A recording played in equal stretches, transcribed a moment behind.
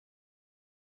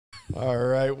All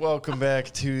right, welcome back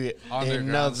to Underground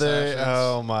another. Sessions.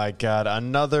 Oh my God,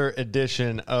 another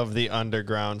edition of the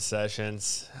Underground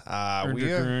Sessions.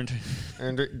 We are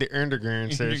the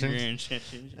Underground Sessions.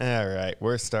 All right,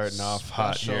 we're starting off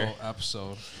hot here. Special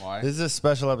episode. Why? This is a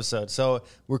special episode. So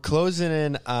we're closing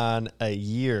in on a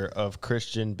year of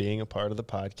Christian being a part of the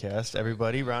podcast.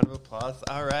 Everybody, round of applause.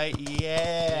 All right,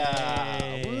 yeah.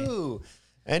 Yay. Woo.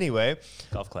 Anyway,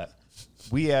 Golf clap.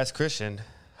 we asked Christian,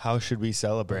 how should we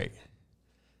celebrate?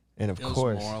 And of It was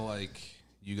course, more like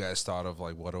you guys thought of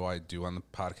like, what do I do on the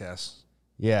podcast?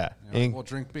 yeah. You know, And we'll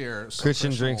drink beer. So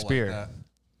Christian drinks like beer. that.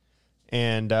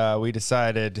 And we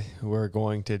decided we're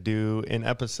going to do an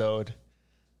episode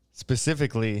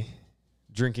specifically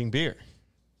drinking beer.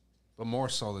 But more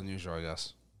so than usual, I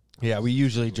guess. Yeah, we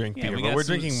usually drink Yeah, beer, we but got we're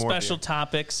some drinking more special beer.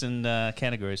 topics and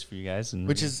categories for you guys, and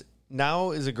Which is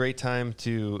now is a great time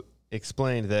to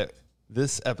explain that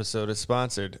this episode is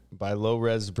sponsored by Low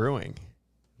Res Brewing,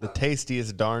 the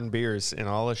tastiest darn beers in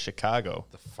all of Chicago.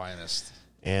 The finest.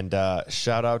 And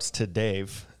shout outs to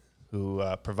Dave, who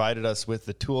provided us with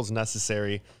the tools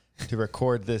necessary to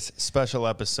record this special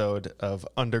episode of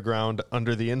Underground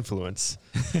Under the Influence.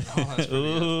 Oh, that's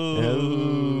pretty good.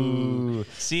 Ooh.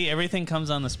 see, everything comes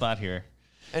on the spot here.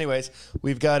 Anyways,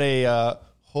 we've got a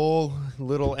whole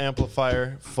little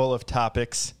amplifier full of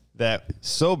topics that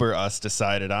Sober Us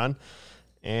decided on.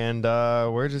 And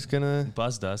we're just going to,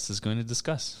 Buzzed Us is going to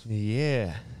discuss.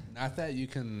 yeah. Not that you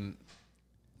can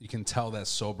tell that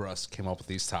Sober Us came up with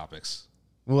these topics.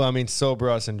 Well, I mean, Sober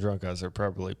Us and Drunk Us are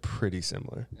probably pretty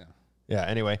similar. Yeah. Yeah,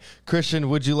 anyway. Christian,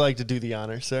 would you like to do the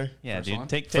honor, sir? Yeah, First dude. one?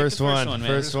 Take First the first one, man.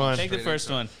 first one. Take the Straight first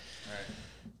into it. one. All right.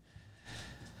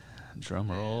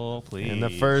 Drum roll, please. And the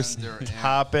first Under and-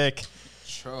 topic,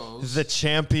 Chose the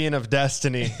champion of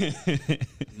destiny.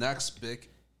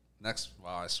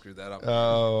 wow, I screwed that up.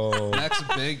 Oh, Next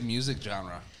big music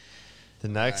genre. the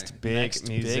next Right. big Next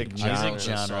music big genre. music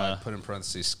So I genre. put in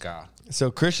parentheses ska. So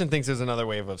Christian thinks there's another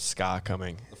wave of ska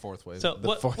coming. The fourth wave. So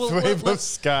The fourth wave of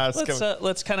ska is coming.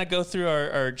 let's kind of go through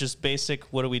our just basic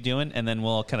what are we doing, and then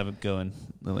we'll kind of go and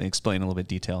explain a little bit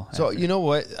detail. So after. you know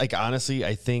what? Like honestly,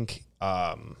 I think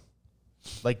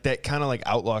like that kind of like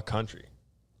outlaw country.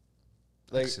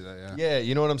 I see that, Yeah,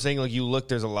 you know what I'm saying? Like you look,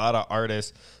 there's a lot of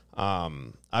artists.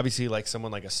 Obviously, like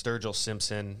someone like a Sturgill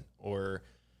Simpson or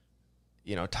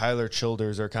you know Tyler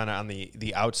Childers are kind of on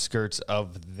the outskirts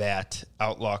of that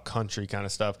outlaw country kind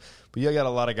of stuff. But you got a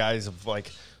lot of guys of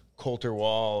like Coulter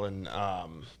Wall and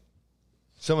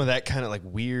some of that kind of like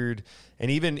weird,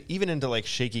 and even into like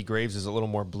Shaky Graves is a little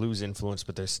more blues influence,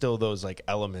 but there's still those like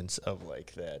elements of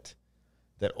like that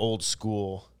old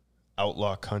school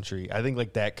outlaw country. I think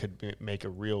like that could make a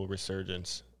real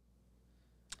resurgence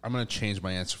I'm going to change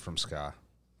my answer from ska.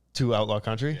 to outlaw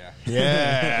country.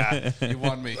 Yeah. Yeah. You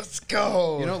won me. Let's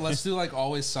go. You know, let's do like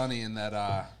Always Sunny in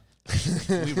that.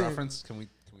 Can we reference? Can we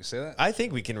say that? I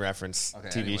think we can reference Okay,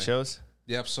 TV anyway. shows.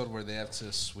 The episode where they have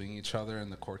to swing each other in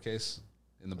the court case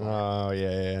in the bar. Oh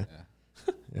yeah.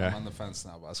 I'm Yeah. on the fence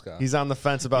now about ska. He's on the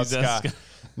fence about He's on Scott. ska.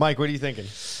 Mike, what are you thinking?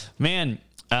 Man,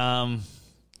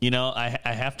 you know, I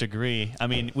have to agree. I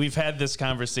mean, we've had this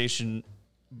conversation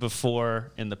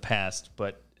before in the past,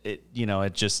 but it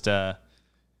just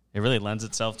it really lends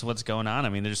itself to what's going on. I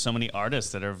mean, there's so many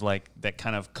artists that are like that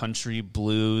kind of country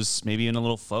blues, maybe even a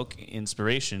little folk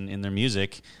inspiration in their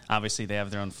music. Obviously, they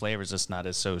have their own flavors. It's not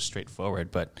as so straightforward,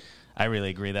 but I really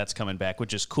agree that's coming back,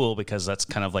 which is cool because that's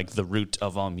kind of like the root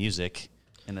of all music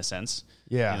in a sense.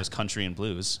 Yeah. It was country and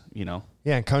blues, you know.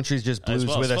 Yeah, and country's just As blues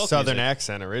well as with a folk southern music.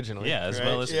 accent originally. Yeah, as right?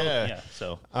 well as folk. Yeah.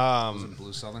 So Was it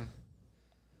Blue Southern?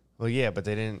 Well, yeah, but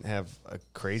they didn't have a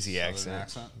crazy Southern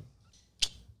accent.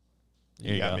 There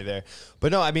You you got go. me there.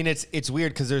 But no, I mean it's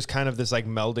weird because there's kind of this like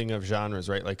melding of genres,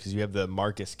 right? Like because you have the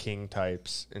Marcus King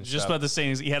types and just stuff. about the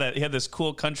same. He had this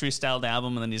cool country styled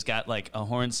album, and then he's got like a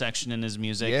horn section in his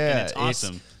music. Yeah, and it's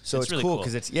awesome. So it's really cool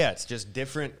because it's just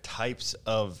different types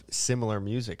of similar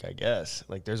music, I guess.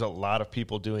 Like there's a lot of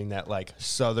people doing that like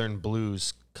southern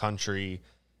blues country.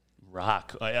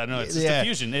 rock. I don't know. It's just Yeah. a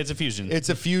fusion. It's a fusion. It's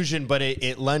a fusion, but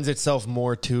it lends itself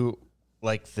more to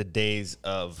like the days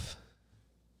of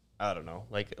I don't know,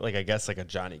 like I guess like a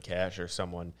Johnny Cash or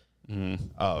someone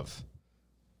of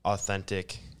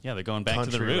authentic yeah, they're going back to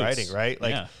the country roots. writing, right?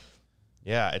 Like yeah,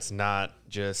 yeah, it's not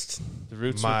just the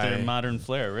roots my- with their modern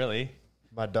flair, really.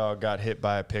 my dog got hit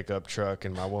by a pickup truck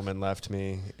and my woman left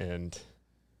me and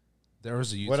There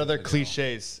was a YouTube what other video.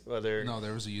 cliches? Whether No,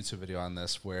 there was a YouTube video on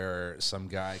this where some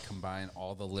guy combined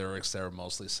all the lyrics that were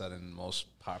mostly said in most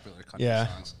popular country Yeah.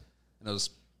 songs. And it was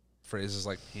phrases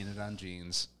like painted on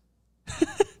jeans,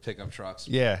 pickup trucks,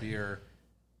 Yeah. beer,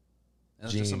 And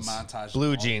it's just a jeans. montage. of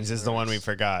Blue all jeans these is the one we lyrics.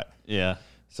 forgot. Yeah.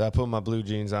 So I put my blue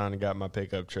jeans on and got my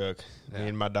pickup truck. Me Yeah.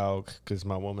 and my dog, because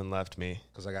my woman left me.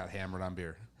 Because I got hammered on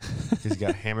beer. He's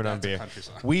got hammered on That's a beer. country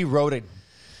song. We wrote a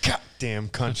goddamn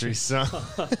country song.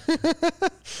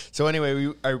 So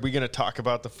anyway, are we going to talk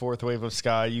about the fourth wave of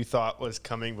ska you thought was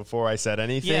coming before I said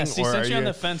anything? Yeah, see, or since are you're on you-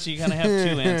 the fence, you kind of have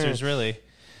two answers, really.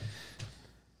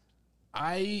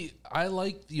 I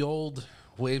like the old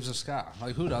waves of ska.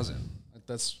 Like, who doesn't? Like,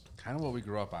 that's kind of what we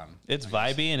grew up on. It's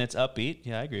vibey and it's upbeat.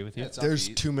 Yeah, I agree with you. It's There's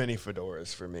upbeat. too many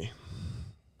fedoras for me.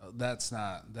 That's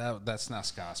not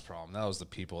ska's problem. That was the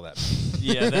people that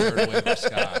Yeah, third wave of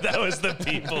ska. that was the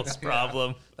people's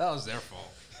problem. That was their fault.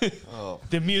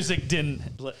 The music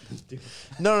didn't let them do it.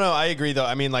 No, I agree though.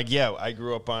 I mean, like, yeah, I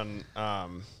grew up on,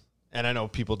 and I know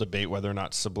people debate whether or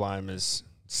not Sublime is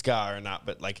ska or not,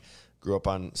 but like, grew up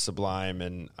on Sublime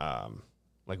and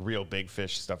like Real Big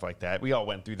Fish, stuff like that. We all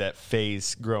went through that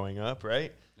phase growing up,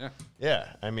 right? Yeah. Yeah,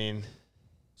 I mean,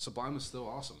 Sublime is still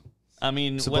awesome. I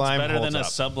mean, Sublime what's better than a holds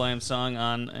up. Sublime song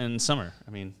in summer? I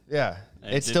mean, yeah,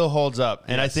 It it still holds up,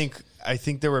 and Yes. I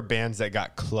think there were bands that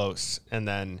got close and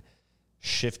then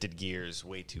shifted gears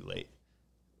way too late.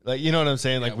 Like, you know what I'm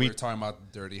saying? Yeah, Like we were talking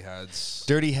about Dirty Heads.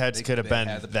 Dirty Heads They- could have they been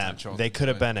had the them. potential They to could do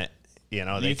have it. been it. You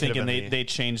know, you they could have thinking been they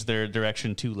changed their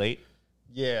direction too late?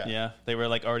 yeah. Yeah, they were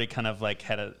like already kind of like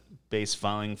had a base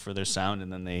following for their sound,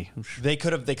 and then they They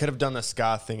could have done the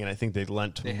ska thing, and I think they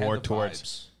lent They had more the towards.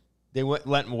 vibes. They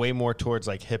lent way more towards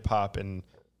like hip hop, and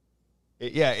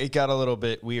it got a little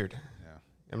bit weird. Yeah.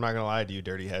 I'm not gonna lie to you,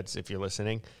 Dirty Heads, if you're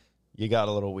listening, you got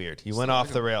a little weird. You went off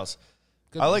like the a rails.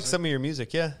 Good I like music. some of your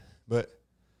music, yeah, but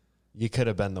you could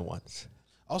have been the ones.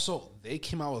 Also, they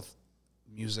came out with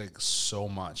music so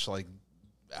much, like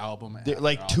album,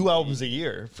 Like two albums a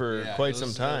year for Yeah, quite it some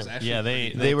was time. actually yeah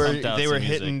pretty- They were pumped out they were some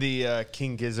music. hitting the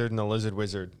King Gizzard and the Lizard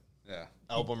Wizard yeah.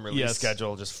 album release Yes.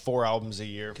 schedule, just 4 albums a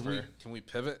year. Can we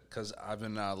pivot? Because I've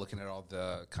been looking at all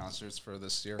the concerts for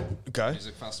this year. Okay.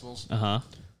 Music festivals. Uh-huh.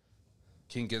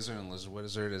 King Gizzard and Lizard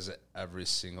Wizard is at every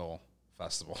single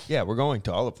festival. Yeah, we're going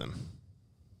to all of them.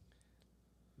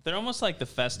 They're almost like the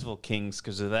Festival Kings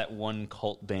because of that one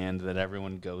cult band that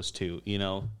everyone goes to, you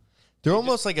know? They're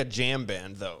almost like a jam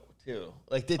band, though, too.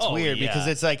 Like, it's Oh, weird because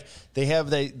yeah. it's like they have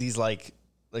these like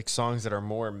songs that are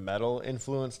more metal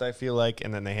influenced, I feel like,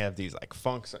 and then they have these like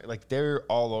funk songs. Like, they're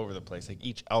all over the place. Like,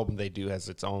 each album they do has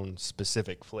its own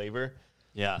specific flavor,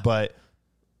 Yeah. but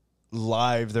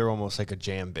live they're almost like a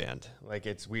jam band. Like,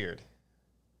 it's weird.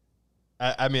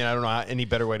 I mean, I don't know any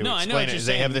better way to No, I know explain what it. you're Is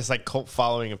they have saying. this like cult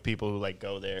following of people who like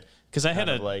go there. Because I had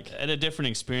kind of like- had a different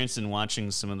experience in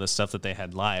watching some of the stuff that they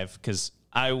had live. Because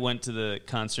I went to the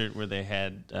concert where they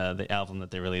had the album that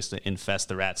they released, the Infest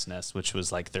the Rat's Nest, which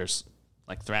was like their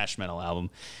like thrash metal album,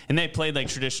 and they played like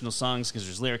traditional songs because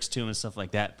there's lyrics to them and stuff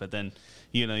like that. But then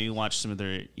you watch some of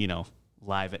their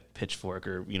live at Pitchfork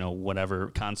or whatever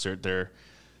concert they're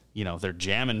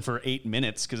jamming for 8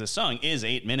 minutes because the song is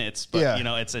 8 minutes, but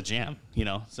Yeah. it's a jam.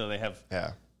 So they have.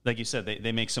 Yeah. Like you said,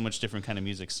 they make so much different kind of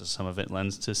music. So some of it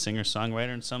lends to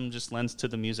singer-songwriter, and some just lends to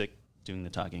the music doing the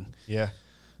talking. Yeah.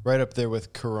 Right up there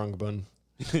with Kurungbun.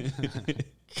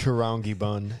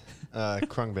 Kurungibun.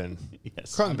 Krungbin.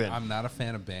 Yes. Krungbin. I'm not a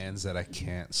fan of bands that I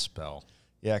can't spell.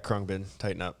 Yeah, Krungbin.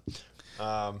 Tighten up.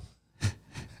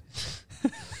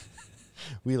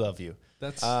 We love you.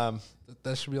 That's Um,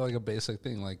 that should be like a basic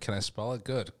thing. Like, can I spell it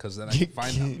good? Because then I can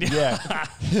find out. Yeah.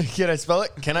 Can I spell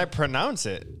it? Can I pronounce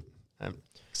it?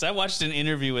 So I watched an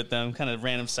interview with them, kind of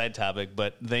random side topic,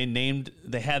 but they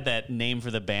had that name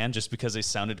for the band just because they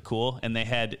sounded cool, and they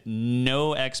had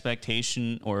no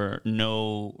expectation or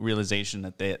no realization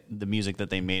that the music that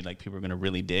they made, like people were going to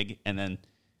really dig, and then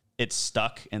it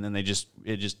stuck, and then they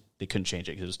couldn't change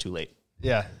it because it was too late.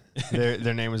 Yeah.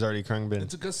 Their name was already Krungbin.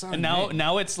 It's a good sound. And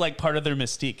now it's like part of their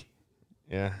mystique.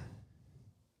 Yeah.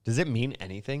 Does it mean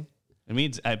anything?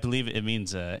 I believe it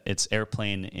means it's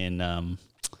airplane in.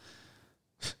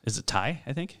 Is it Thai?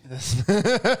 I think.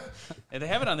 They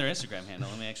have it on their Instagram handle.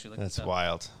 Let me actually look. That's this up.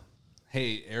 wild.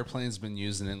 Hey, airplane's been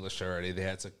used in English already. They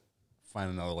had to find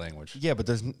another language. Yeah, but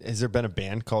has there been a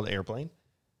band called Airplane?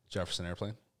 Jefferson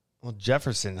Airplane. Well,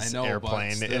 Jefferson's I know, but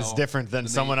airplane still, is different than the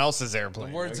someone name- else's The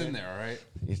airplane. word's in there, all right?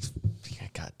 Yeah,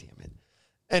 God damn it.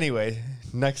 Anyway,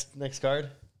 next card.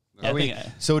 Yeah, I think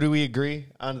So do we agree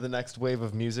on to the next wave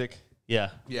of music? Yeah.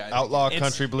 Yeah. Outlaw It's-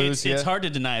 country blues. It's yeah, hard to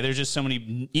deny. There's just so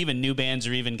many, even new bands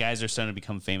or even guys that are starting to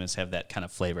become famous have that kind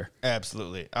of flavor.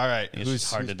 absolutely. All right, It's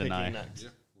just hard to deny. picking next? Yeah.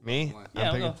 Me? Online.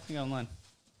 Yeah, I'm I'll picking- go online.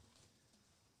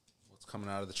 What's coming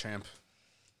out of the champ?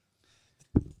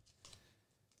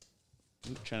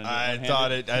 Trying to do it I one-handed.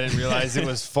 thought it. I didn't realize it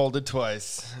was folded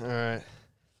twice. All right,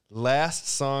 Last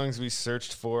songs we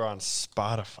searched for on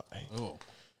Spotify. Oh.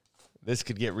 This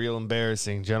could get real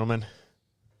embarrassing, gentlemen.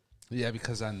 Yeah,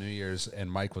 because on New Year's and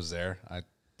Mike was there, I'm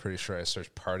pretty sure I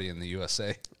searched "Party in the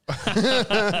USA." All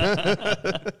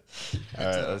right,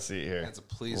 let's see here. That's a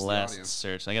please the Last audience.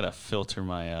 search. I gotta filter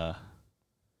my.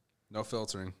 No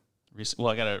filtering. I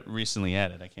gotta recently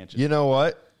added. I can't just. You know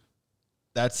what?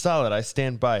 That's solid. I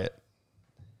stand by it.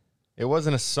 It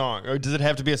wasn't a song. Or does it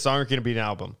have to be a song or can it be an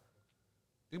album?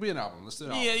 It could be an album. Let's do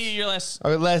an album. Yeah, your last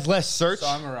Okay, last search?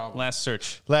 Song or album? last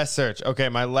search. Last search. Okay,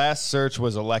 my last search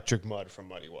was Electric Mud from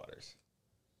Muddy Waters.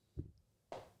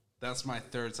 That's my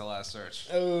third to last search.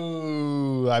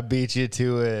 Oh, I beat you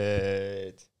to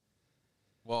it.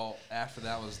 Well, after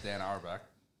that was Dan Auerbach.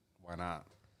 Why not?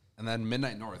 And then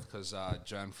Midnight North, because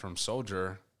Jen from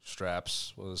Soldier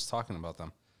Straps was talking about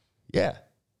them. Yeah.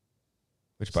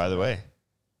 Which, by the way,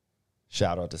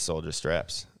 shout out to Soldier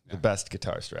Straps. The best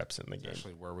guitar straps in the game.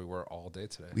 Actually, where we were all day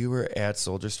today. We were at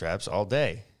Soldier Straps all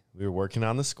day. We were working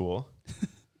on the school.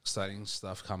 Exciting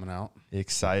stuff coming out.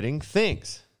 Exciting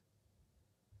things.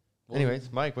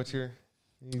 Anyways, Mike, what's your...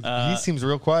 he seems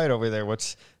real quiet over there.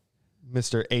 What's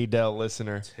Mr. Adele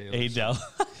listener? Adele.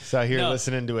 He's out here No,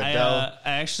 listening to Adele.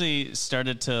 I actually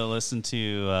started to listen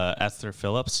to Esther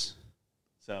Phillips,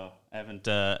 so I haven't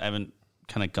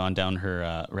kind of gone down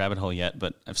her rabbit hole yet,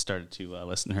 but I've started to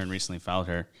listen to her and recently followed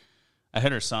her. I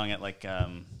heard her song at like I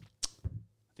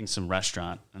think some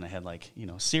restaurant, and I had like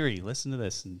Siri, listen to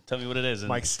this and tell me what it is. And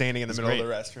Mike's standing in the it's middle of great. the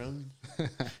restaurant.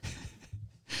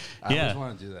 I Yeah. always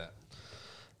want to do that.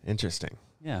 Interesting.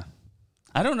 Yeah.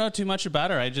 I don't know too much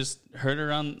about her. I just heard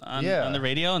her on the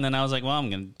radio, and then I was like, well, I'm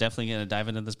definitely going to dive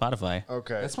into the Spotify.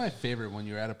 Okay. That's my favorite when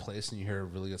you're at a place and you hear a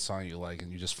really good song you like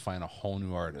and you just find a whole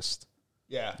new artist.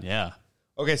 Yeah. Yeah.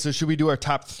 Okay, so should we do our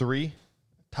top three?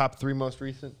 Top three most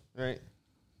recent, right?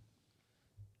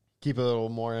 Keep it a little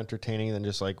more entertaining than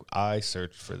just like, I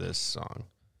searched for this song.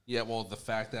 Yeah, well, the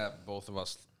fact that both of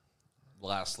us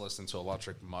last listened to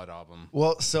Electric Mud album.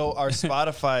 Well, so our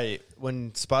Spotify,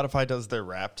 when Spotify does their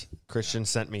Wrapped, Christian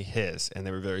sent me his, and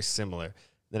they were very similar.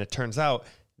 Then it turns out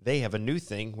they have a new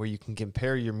thing where you can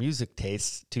compare your music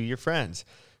tastes to your friends.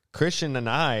 Christian and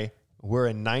I were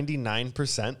a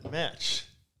 99% match.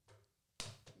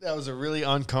 That was a really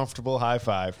uncomfortable high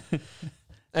five.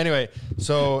 Anyway,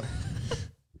 so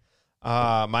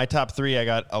my top three, I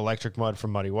got Electric Mud from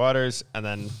Muddy Waters, and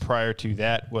then prior to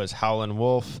that was Howlin'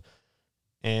 Wolf.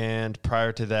 And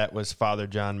prior to that was Father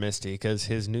John Misty, because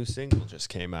his new single just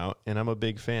came out, and I'm a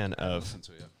big fan of. Listen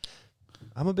to you.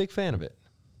 I'm a big fan of it.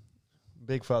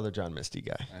 Big Father John Misty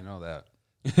guy. I know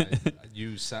that.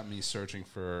 You sent me searching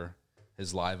for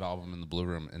his live album in the Blue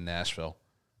Room in Nashville.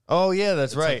 Oh yeah,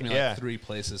 that's It right. took me Yeah. like 3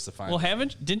 places to find Well,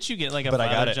 it. didn't you get like a But I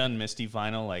got Father it. John Misty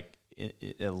vinyl like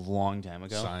a long time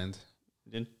ago? Signed.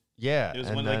 Didn't Yeah. it was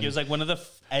and one then, like it was like one of the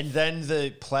and then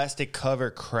the plastic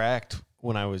cover cracked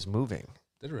when I was moving.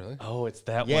 Did it really? oh, it's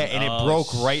that Yeah, one. and it Oh,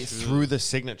 broke right shoot. through the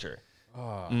signature.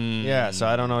 Yeah, so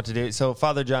I don't know what to do. So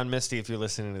Father John Misty, if you're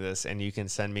listening to this, and you can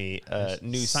send me a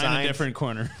new Sign a signed, different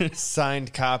corner.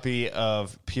 signed copy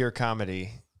of Pure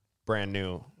Comedy, brand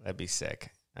new, that'd be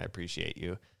sick. I appreciate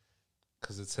you.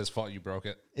 Because it's his fault you broke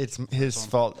it. It's his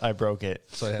fault I broke it.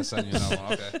 So he has to send you another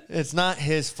one. Okay. It's not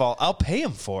his fault. I'll pay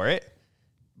him for it.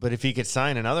 But if he could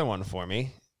sign another one for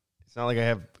me, it's not like I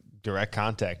have direct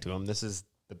contact to him. This is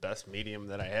the best medium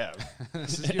that I have.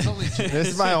 This is your only chance. This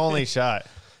is my only shot.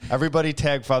 Everybody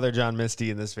tag Father John Misty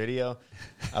in this video.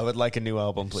 I would like a new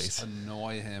album, please.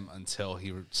 Annoy him until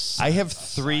he. I have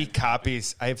 3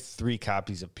 copies. I have 3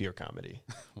 copies of Pure Comedy.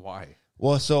 Why?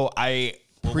 Well, so I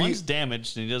Well, one's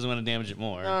damaged, and he doesn't want to damage it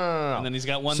more. no. And then he's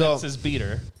got one So- that's his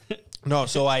beater.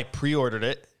 so I pre-ordered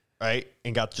it, right,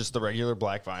 and got just the regular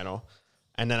black vinyl.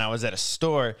 And then I was at a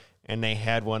store, and they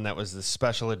had one that was the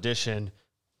special edition,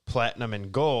 platinum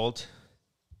and gold.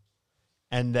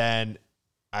 And then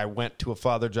I went to a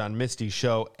Father John Misty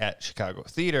show at Chicago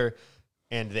Theater,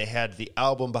 and they had the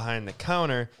album behind the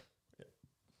counter,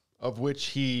 of which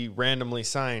he randomly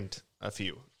signed a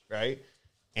few, right?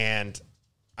 And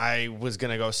I was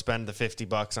going to go spend the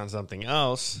 $50 on something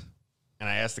else. And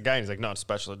I asked the guy, and he's like, no, it's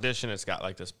special edition. It's got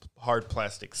like this hard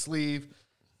plastic sleeve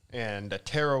and a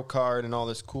tarot card and all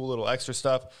this cool little extra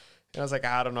stuff. And I was like,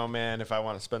 I don't know, man, if I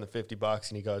want to spend the $50.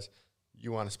 And he goes,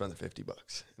 you want to spend the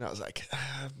 $50? And I was like,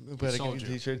 but I sold get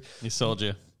a you. t-shirt. He sold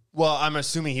you. Well, I'm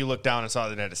assuming he looked down and saw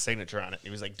that it had a signature on it. He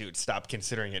was like, dude, stop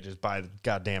considering it. Just buy the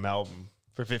goddamn album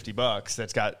for $50.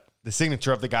 That's got the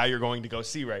signature of the guy you're going to go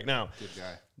see right now. Good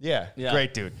guy. Yeah, Yeah.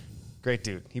 great dude. Great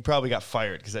dude. He probably got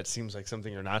fired because that seems like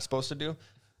something you're not supposed to do.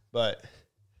 But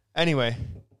anyway,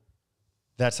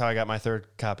 That's how I got my third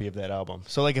copy of that album.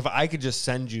 So, like, if I could just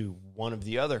send you one of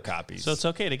the other copies. So it's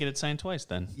okay to get it signed twice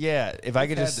then. Yeah, if I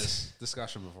could Had just. this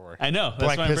discussion before. I know. That's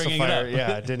Black why I'm Pistol bringing Fire, it up.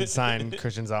 yeah, I didn't sign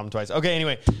Christian's album twice. Okay,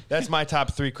 anyway, that's my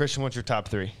top 3. Christian, what's your top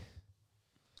 3?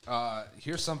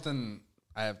 Here's something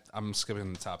I'm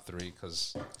skipping the top 3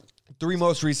 because 3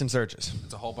 most recent searches.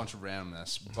 it's a whole bunch of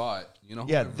randomness. But you know,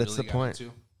 who Yeah, I that's really the got point.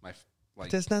 into?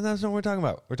 That's not what we're talking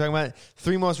about. We're talking about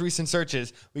 3 most recent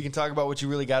searches. We can talk about what you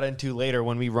really got into later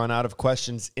when we run out of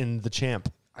questions in the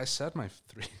champ. I said my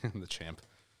 3 in the champ.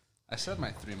 I said my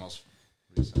 3 most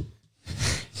recent.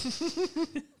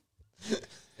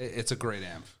 It's a great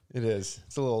amp. It is.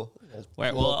 It's a little.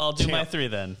 Right, well, I'll do my champ. 3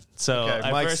 then. So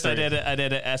Okay, Mike's first I 3. did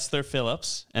an Esther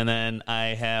Phillips, and then I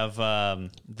have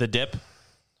The Dip.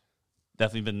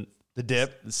 Definitely been The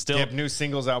Dip. Still- Dip, new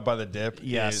singles out by The Dip.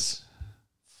 Yes. Is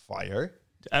fire.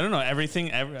 I don't know everything.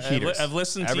 Heaters. I've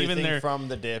listened to Everything even their from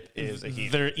The Dip is a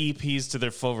heater. their EPs to their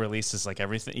full releases. Like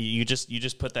everything, you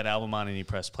just put that album on and you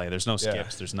press play. There's no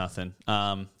skips. There's nothing.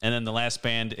 And then the last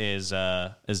band is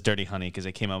Dirty Honey because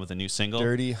they came out with a new single.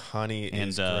 Dirty Honey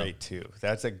is And, great too.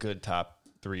 That's a good top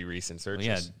 3 recent searches.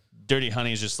 Yeah, Dirty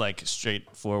Honey is just like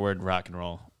straightforward rock and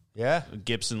roll. Yeah.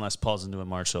 Gibson Les Paul's into a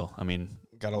Marshall. I mean,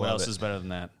 Gotta what love else it. is better than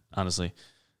that? Honestly.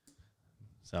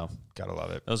 So Gotta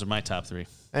love it. those are my top 3.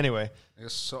 Anyway,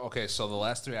 So the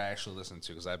last 3 I actually listened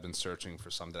to because I've been searching for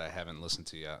some that I haven't listened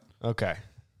to yet. okay.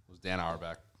 Was Dan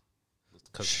Auerbach.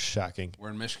 'Cause Shocking. we're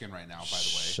in Michigan right now, by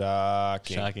the way.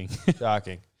 Shocking. Shocking.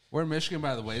 Shocking. We're in Michigan,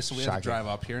 by the way, so we had Shocking. to drive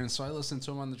up here, and so I listened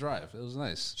to him on the drive. It was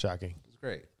nice. Shocking. It was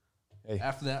great. Hey.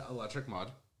 After that, Electric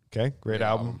Mud, Okay. Great Great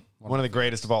album. album. One of the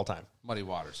greatest of all time. Muddy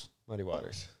Waters. Muddy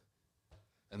Waters.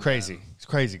 And Crazy. then It's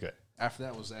crazy good. after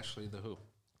that was actually The Who.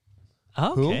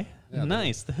 Okay. Yeah,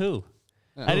 nice. The Who.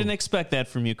 Yeah. I didn't expect that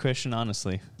from you, Christian,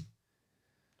 honestly.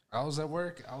 I was at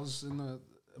work. I was in the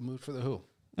mood for The Who.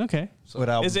 Okay. What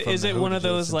album Is from it The Who one did of you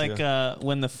those listen like to?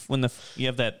 when you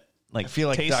have that like I feel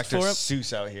like taste Dr. for it?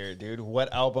 Seuss out here, dude.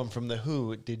 What album from The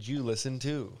Who did you listen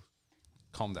to?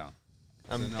 Calm down.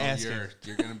 I'm I know asking.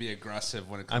 you're going to be aggressive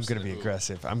when it I'm comes going to to The be Who.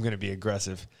 aggressive. I'm going to be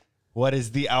aggressive. What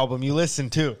is the album you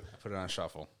listened to? I put it on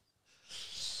shuffle.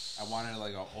 I wanted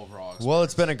like an overall experience. Well,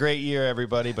 it's been a great year,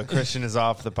 everybody, but Christian is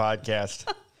off the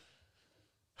podcast.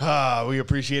 We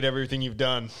appreciate everything you've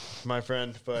done, my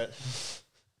friend, but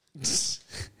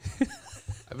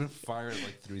I've been fired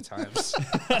like 3 times.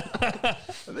 I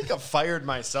think I've fired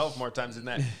myself more times than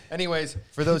that. Anyways,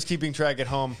 for those keeping track at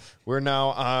home, we're now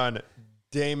on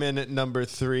Damon number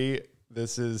 3.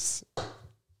 This is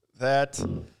that.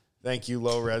 Thank you,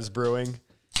 Low Res Brewing.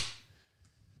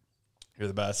 You're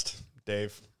the best,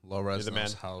 Dave. Low res the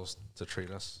knows man. how to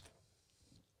treat us.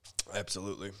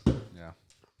 Absolutely. Yeah.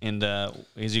 And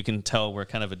as you can tell, we're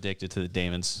kind of addicted to the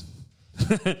Damons.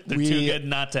 They're We- too good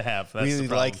not to have. That's We the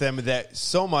problem. like them that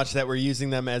so much that we're using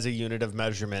them as a unit of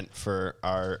measurement for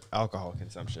our alcohol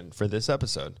consumption for this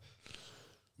episode.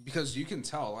 Because you can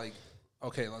tell, like,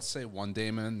 okay, let's say 1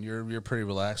 Damon, you're pretty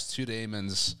relaxed. 2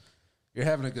 Damons, you're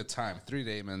having a good time. 3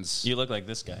 Damons, You look like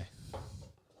this guy.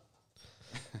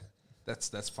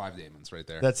 that's 5 Damons right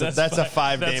there. That's a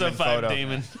 5 That's Damon a 5 photo.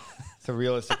 Damon. It's a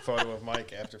realistic photo of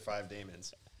Mike after 5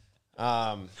 Damons.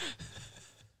 I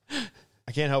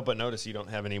can't help but notice you don't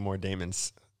have any more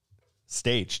Damons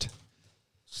staged.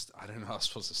 I didn't know I was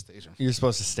supposed to stage them. You're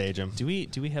supposed to stage them. Do we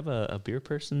have a beer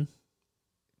person?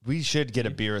 We should get a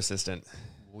beer assistant,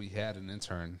 We had an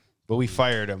intern. but we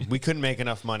fired him. We couldn't make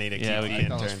enough money to Yeah, keep we the I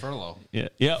thought it was intern. furlough. Yeah.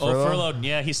 Yeah. Furlough? Furloughed.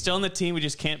 Yeah, he's still in the team. We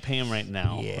just can't pay him right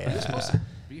now. He was Yeah, supposed to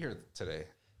be here today.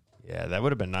 yeah, that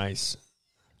would have been nice.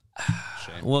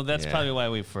 Shame. Well, that's Yeah. probably why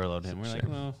we furloughed him. We're like,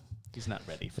 well, he's not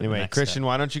ready for the Anyway, next Christian, step.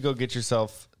 why don't you go get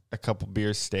yourself a couple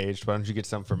beers staged? Why don't you get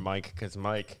some for Mike? Because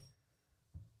Mike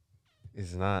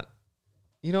is not.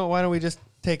 You know, why don't we just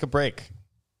take a break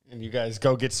and you guys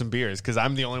go get some beers? Because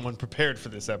I'm the only one prepared for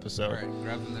this episode. All right,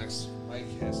 grab the next. Mike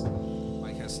has to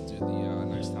do the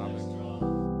next topic.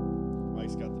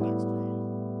 Mike's got the next round.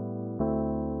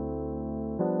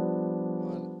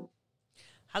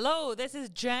 Hello, this is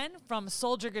Jen from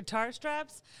Soldier Guitar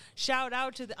Straps. Shout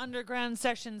out to the Underground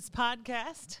Sessions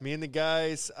podcast. Me and the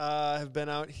guys have been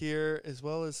out here, as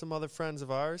well as some other friends of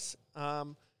ours.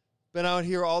 Been out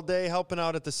here all day helping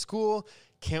out at the school.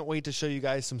 Can't wait to show you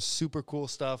guys some super cool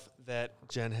stuff that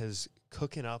Jen has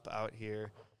cooking up out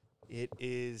here. It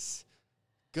is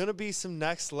going to be some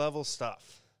next level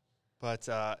stuff. But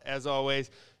as always,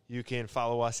 you can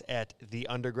follow us at The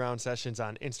Underground Sessions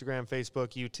on Instagram, Facebook,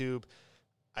 YouTube.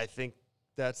 I think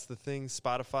that's the thing.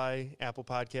 Spotify, Apple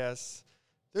Podcasts.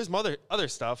 There's some other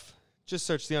stuff. Just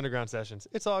search The Underground Sessions.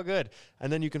 It's all good. And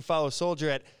then you can follow Soldier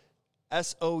at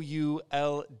SOULDIER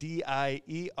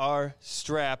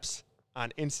straps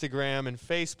on Instagram and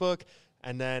Facebook,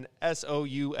 and then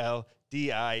SOULDIER.US.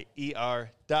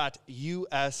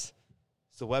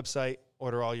 It's the website.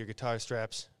 Order all your guitar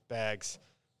straps, bags,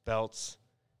 belts,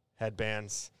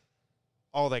 headbands,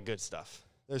 all that good stuff.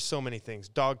 There's so many things.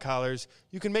 Dog collars.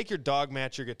 You can make your dog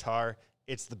match your guitar.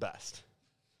 It's the best.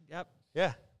 Yep.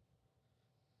 Yeah.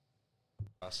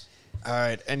 Us. All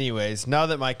right. Anyways, now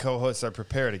that my co-hosts are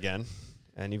prepared again,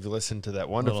 and you've listened to that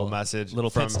wonderful message Little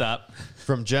from, pit stop.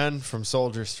 from Jen from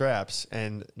Soldier Straps,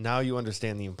 and now you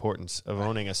understand the importance of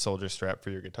owning a Soldier strap for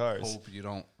your guitars. Hope you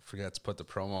don't forget to put the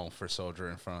promo for Soldier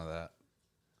in front of that.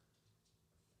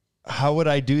 How would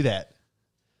I do that?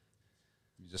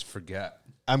 You just forget.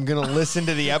 I'm going to listen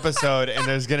to the episode, and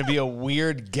there's going to be a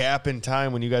weird gap in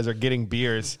time when you guys are getting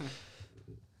beers.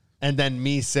 And then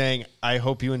me saying, I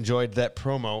hope you enjoyed that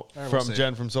promo we'll from see.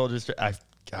 Jen from Soldier Straps.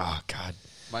 Oh, God.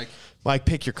 Mike,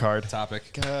 Pick your card.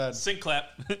 topic. God. Sync clap.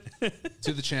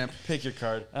 To the champ. Pick your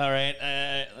card. All right.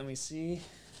 Let me see.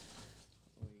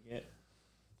 What do we get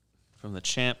from the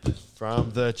champ? From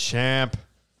the champ.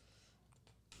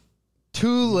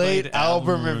 Too late Late album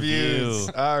album reviews.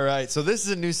 review. All right. So this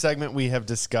is a new segment we have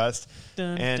discussed.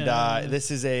 Dun, And dun.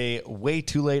 this is a way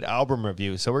too late album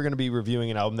review. So we're going to be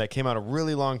reviewing an album that came out a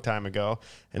really long time ago.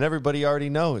 And everybody already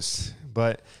knows.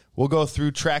 But we'll go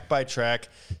through track by track.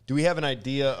 Do we have an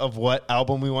idea of what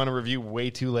album we want to review way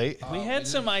too late? We had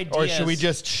some ideas. Or should we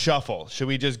just shuffle? Should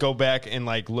we just go back and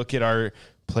like look at our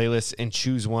playlist and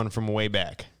choose one from way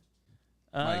back?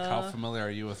 Mike, how familiar are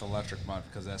you with Electric Mud?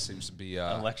 Because that seems to be...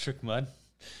 Electric Mud?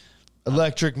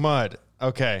 Electric Mud.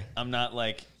 Okay. I'm not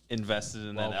like invested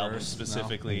in that Well album versed, no.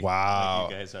 specifically. Wow.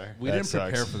 Like you guys are. we that didn't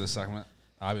prepare sucks. for this segment,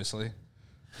 obviously.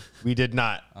 We did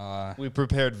not. We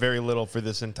prepared very little for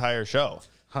this entire show.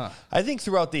 Huh. I think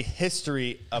throughout the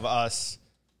history of us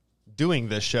doing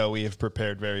this show, we have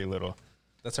prepared very little.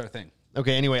 That's our thing.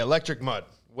 Okay, anyway, Electric Mud.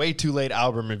 Way too late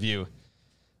album review.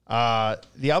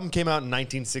 The album came out in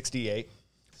 1968.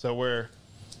 So we're...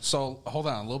 So, hold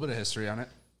on. A little bit of history on it.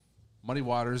 Muddy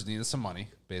Waters needed some money,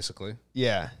 basically.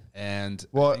 Yeah. And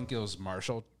Well- I think it was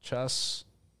Marshall Chess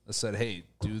that said, hey,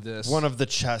 do this. One of the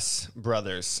Chess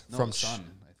brothers no, from... the Son,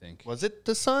 I think. Was it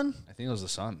the Son? I think it was the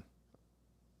Son.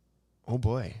 Oh,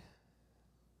 boy.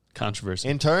 Controversy.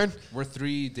 Intern? We're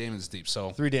 3 Damons deep,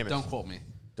 so 3 Damons. don't quote me.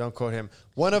 Don't quote him.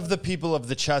 One of the people of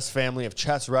the Chess family of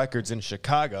Chess Records in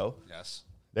Chicago. Yes,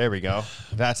 There we go.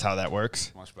 That's how that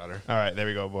works. much better. All right, there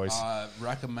we go, boys.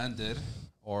 Recommended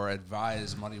or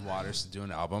advised Muddy Waters to do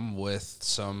an album with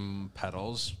some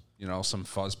pedals, some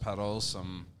fuzz pedals,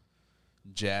 some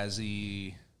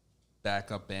jazzy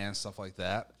backup band, stuff like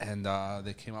that. And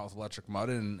they came out with Electric Mud,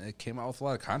 and it came out with a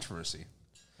lot of controversy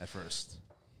at first.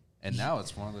 And now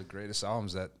it's one of the greatest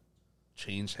albums that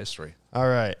changed history. All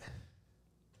right.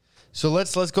 So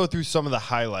let's go through some of the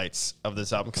highlights of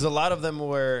this album, because a lot of them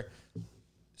were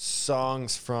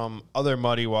songs from other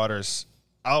Muddy Waters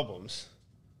albums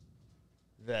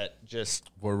that just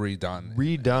We're redone.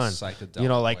 redone.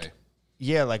 Psychedelic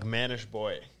way. Like Manish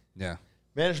Boy. Yeah.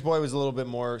 Manish Boy was a little bit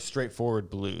more straightforward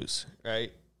blues,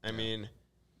 right? I mean,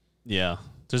 Yeah.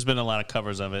 There's been a lot of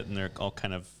covers of it, and they're all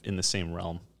kind of in the same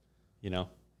realm,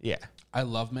 yeah. I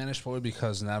love Manish Boy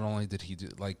because not only did he do,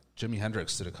 like, Jimi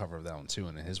Hendrix did a cover of that one too,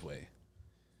 in his way.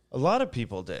 A lot of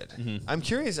people did. I'm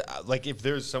curious, like, if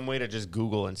there's some way to just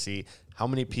Google and see how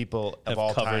many people of have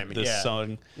all covered time. this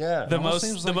song. Yeah. The It almost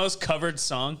seems like- most covered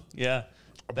song. Yeah.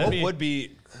 What would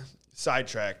be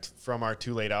sidetracked from our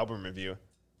Too Late album review?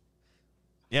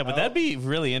 Yeah, but that'd be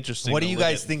really interesting. What to do you look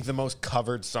guys at. think the most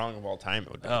covered song of all time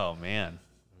would be? Oh man.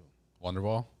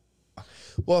 Wonderwall?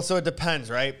 Well, so it depends,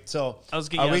 right? So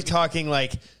are we talking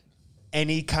like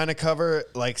any kind of cover,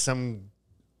 like some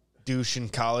douche in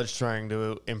college trying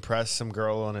to impress some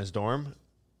girl in his dorm?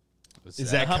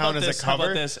 Does that How count about as this? a How about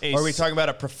cover? this? Or are we talking about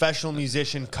a professional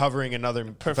musician covering another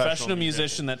Professional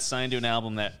musician that signed to an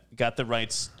album that got the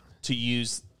rights to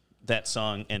use that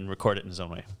song and record it in his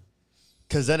own way.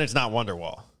 Because then it's not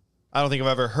Wonderwall. I don't think I've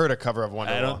ever heard a cover of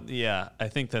Wonderwall Yeah, I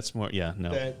think that's more. Yeah,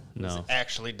 no, that was no.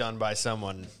 actually done by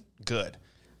someone good.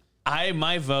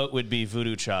 My vote would be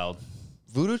Voodoo Child.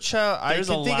 Voodoo Child, There's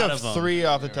I a can think lot of of them. 3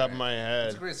 off the top of my head.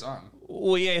 It's a great song.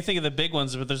 Well, yeah, I think of the big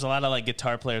ones, but there's a lot of like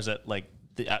guitar players that like,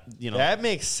 That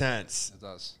makes sense. It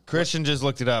does. Christian just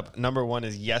looked it up. Number 1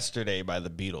 is Yesterday by the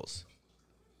Beatles.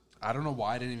 I don't know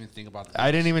why I didn't even think about that.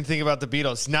 I didn't even think about the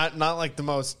Beatles. Not like the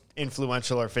most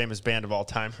influential or famous band of all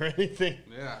time or anything.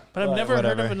 Yeah. But I've never heard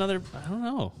whatever. of another. I don't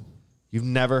know. You've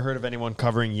never heard of anyone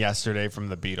covering Yesterday from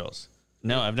the Beatles?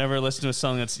 No, I've never listened to a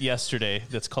song that's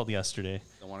called Yesterday.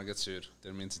 Don't want to get sued.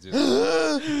 Didn't mean to do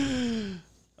that.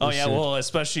 Oh, yeah. soon. Well,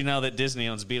 especially now that Disney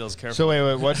owns Beatles. Careful. So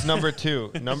wait, what's number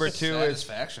 2? Number 2 is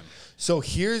Satisfaction. so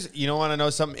here's you don't want to know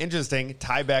something interesting.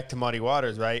 Tie back to Muddy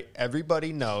Waters, right?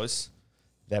 Everybody knows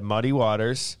that Muddy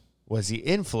Waters was the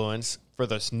influence for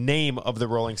the name of the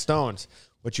Rolling Stones.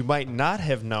 What you might not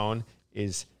have known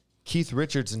is Keith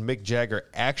Richards and Mick Jagger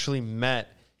actually met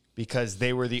because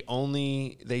they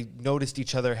noticed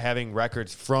each other having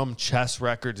records from Chess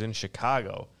Records in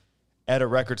Chicago at a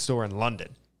record store in London.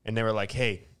 And they were like,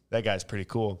 hey, that guy's pretty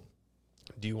cool.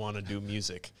 Do you want to do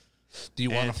music? Do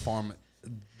you want to form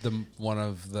one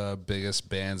of the biggest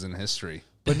bands in history?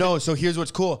 But no, so here's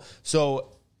what's cool.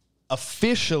 So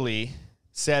officially,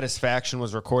 Satisfaction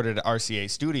was recorded at RCA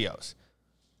Studios.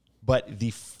 But the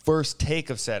first take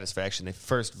of Satisfaction, the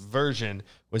first version,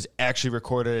 was actually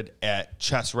recorded at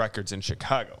Chess Records in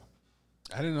Chicago.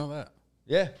 I didn't know that.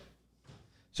 Yeah.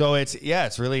 So it's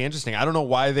really interesting. I don't know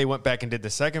why they went back and did the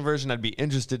second version. I'd be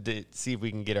interested to see if we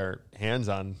can get our hands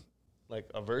on like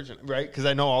a version, right? Because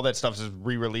I know all that stuff is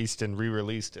re-released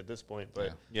at this point.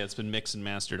 But Yeah, it's been mixed and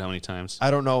mastered how many times? I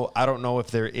don't know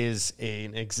if there is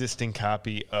an existing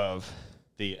copy of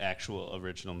The actual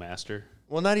original master.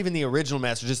 well, not even the original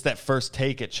master, just that first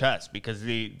take at Chess, because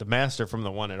the master from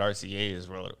the one at RCA is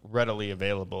readily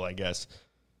available, I guess.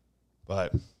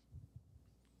 But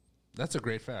That's a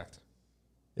great fact.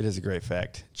 it is a great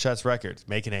fact. Chess Records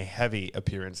making a heavy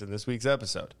appearance in this week's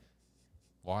episode.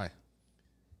 Why?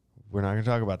 We're not going to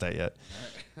talk about that yet.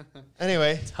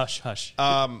 Anyway, Hush, hush.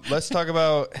 let's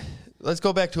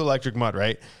go back to Electric Mud,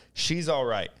 right? She's All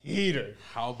Right. Heater.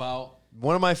 How about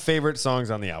One of my favorite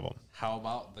songs on the album.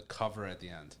 the cover at the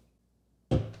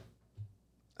end?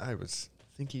 I was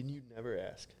thinking you'd never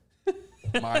ask.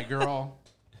 My Girl.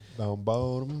 Boom,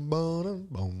 boom, boom,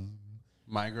 boom.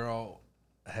 My Girl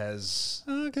has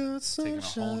I got taken a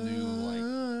whole new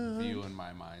sunshine view in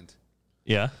my mind.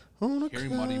 Yeah. on a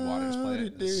Hearing Muddy Waters play it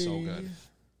cloudy is so day. good.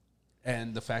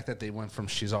 And the fact that they went from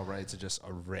She's All Right to just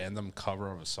a random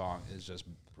cover of a song is just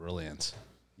brilliant.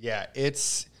 Yeah,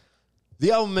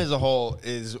 the album as a whole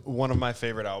is one of my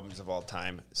favorite albums of all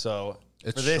time. So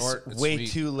It's for this short, it's way sweet.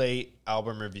 too late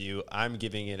album review, I'm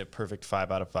giving it a perfect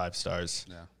 5 out of 5 stars.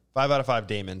 Yeah. 5 out of 5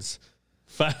 Damons.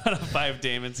 5 out of 5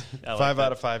 Damons. I like 5 that.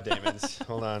 out of 5 Damons.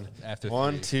 Hold on. After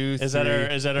 1, 2, 3. Is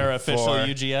that our official 4.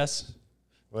 UGS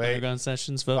Wait, Underground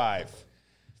Sessions vote? 5.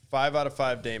 5 out of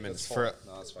 5 Damons. That's 4.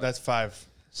 No, that's 5. That's 5.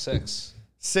 6.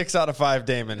 6 out of 5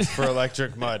 Damons for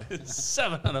Electric Mud.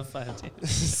 7 out of 5 Damons.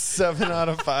 7 out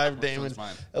of 5 Damons.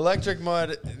 mine. Electric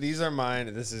Mud, these are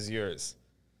mine. This is yours.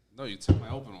 No, you took my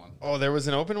open one. Oh, there was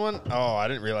an open one? Oh, I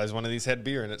didn't realize one of these had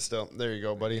beer in it still. There you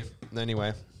go, buddy.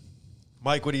 Anyway.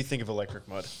 Mike, what do you think of Electric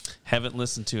Mud? Haven't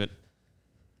listened to it.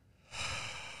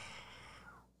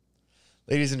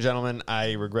 Ladies and gentlemen,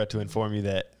 I regret to inform you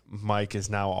that Mike is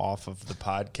now off of the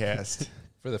podcast.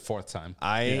 For the 4th time.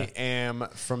 I am,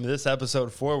 from this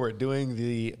episode forward, doing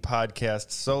the podcast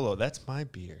solo. That's my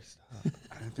beer. Stop.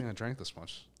 I didn't think I drank this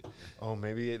much. Oh,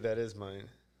 maybe that is mine.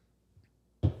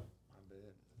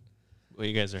 Well,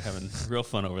 you guys are having real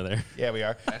fun over there. Yeah, we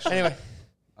are. Actually- Anyway,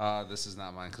 This is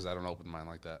not mine because I don't open mine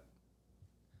like that.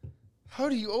 how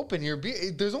do you open your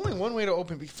beer? There's only one way to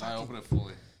open beer. I open it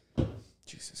fully.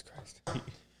 Jesus Christ.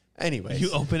 Anyway,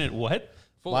 You open it what?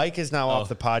 Mike is now Oh. off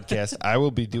the podcast. I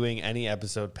will be doing any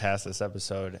episode past this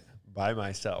episode by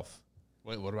myself.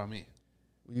 Wait, what about me?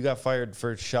 You got fired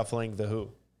for shuffling The Who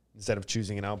instead of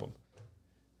choosing an album.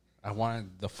 I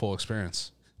wanted the full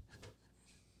experience.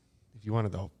 If you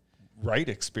wanted the right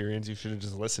experience, you should have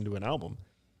just listened to an album.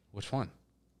 Which one?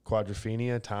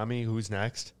 Quadrophenia, Tommy, Who's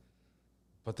Next?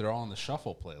 But they're all on the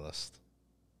shuffle playlist.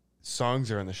 Songs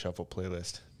are in the shuffle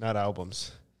playlist, not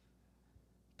albums.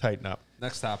 Tighten up.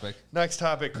 Next topic. Next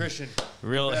topic, Christian.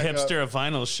 Real Back hipster of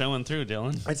vinyl showing through,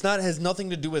 Dylan. It has nothing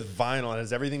to do with vinyl. It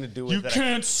has everything to do with You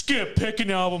can't skip, pick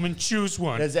an album and choose It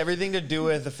one. has everything to do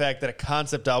with the fact that a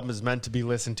concept album is meant to be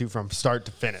listened to from start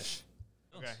to finish.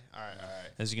 Okay. All right.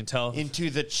 As you can tell,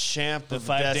 Into the champ the of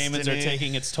 5 destiny. Damons are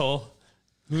taking its toll.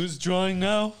 Who's drawing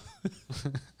now?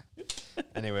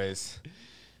 Anyways.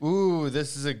 Ooh,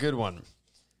 this is a good one.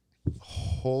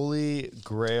 Holy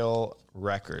Grail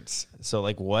Records. So,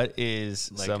 like, what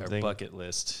is Like something our bucket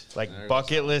list. like There it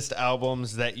bucket list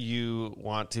albums that you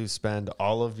want to spend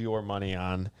all of your money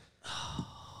on?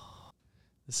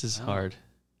 This is hard.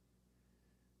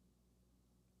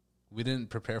 We didn't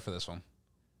prepare for this one.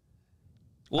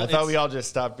 Well, I thought we all just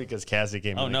stopped because Cassie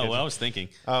came. Oh in no, the what I kitchen. was thinking.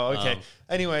 Oh, okay.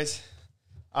 Anyways,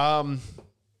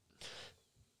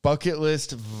 bucket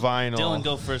list vinyl. Dylan,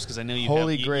 go first because I know you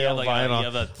Holy have, you Grail have like vinyl. you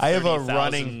have a I have a 30,000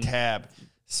 running tab.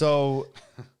 So,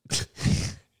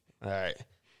 all right.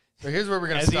 So here's where we're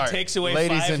gonna As start. he takes away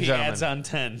ladies 5, and he gentlemen. adds on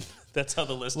 10. That's how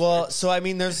the list Well, works. so I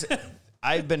mean,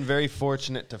 I've been very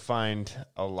fortunate to find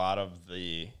a lot of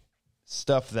the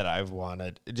stuff that I've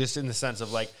wanted, just in the sense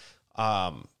of like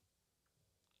late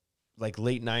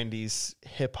 '90s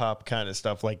hip hop kind of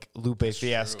stuff, like Lupe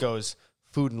Fiasco's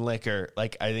 "Food and Liquor."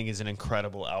 Like, I think is an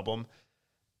incredible album,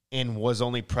 and was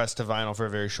only pressed to vinyl for a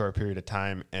very short period of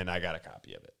time, and I got a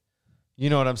copy of it. You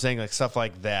know what I'm saying? Like, stuff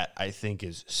like that, I think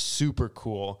is super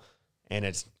cool, and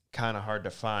it's kind of hard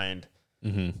to find.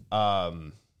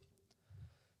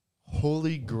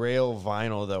 Holy Grail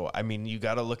vinyl, though. I mean, you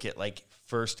got to look at like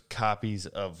first copies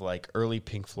of like early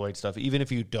Pink Floyd stuff, even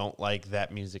if you don't like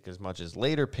that music as much as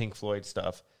later Pink Floyd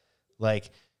stuff.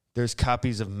 Like, there's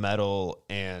copies of Metal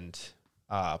and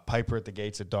Piper at the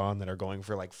Gates of Dawn that are going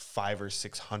for like $500 or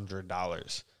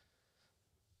 $600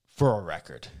 for a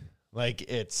record. Like,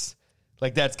 it's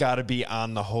like that's got to be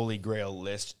on the Holy Grail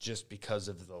list just because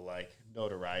of the like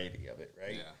notoriety of it,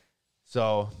 right? Yeah.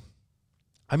 So,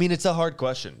 I mean, it's a hard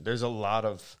question. There's a lot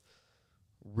of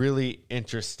really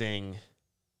interesting,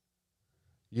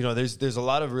 there's a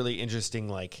lot of really interesting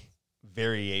like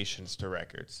variations to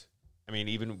records. I mean,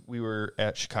 even we were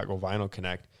at Chicago Vinyl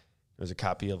Connect. There was a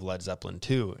copy of Led Zeppelin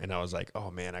 2, and I was like,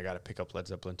 oh man, I got to pick up Led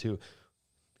Zeppelin 2.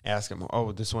 Ask them,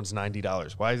 oh, this one's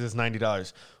 $90. Why is this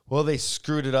 $90? Well, they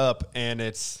screwed it up, and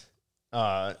it's,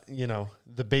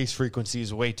 the bass frequency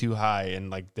is way too high, and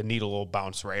like the needle will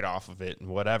bounce right off of it and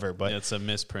whatever. But It's a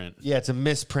misprint. yeah, it's a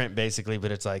misprint basically,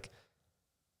 but it's like,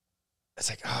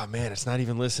 oh man, it's not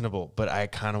even listenable, but I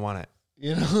kind of want it.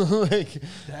 Like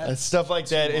stuff like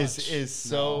that is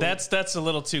so. That's a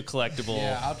little too collectible.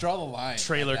 Yeah, I'll draw the line.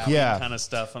 Trailer That queen Yeah. kind of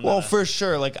stuff. Well, for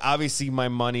sure. Like, obviously, my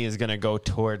money is gonna go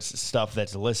towards stuff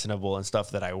that's listenable and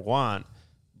stuff that I want.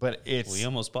 But it's we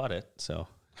almost bought it, so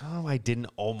oh, I didn't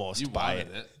almost You buy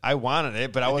wanted it. I wanted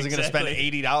it, but I wasn't gonna spend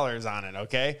Exactly. $80 on it.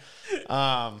 Okay,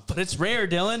 but it's rare,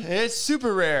 Dylan. it's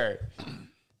super rare.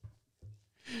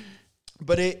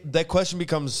 But that question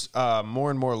becomes more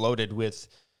and more loaded with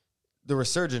the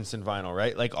resurgence in vinyl,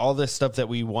 right? Like all this stuff that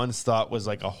we once thought was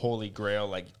like a holy grail,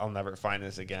 like I'll never find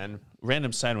this again.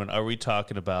 Random side one. Are we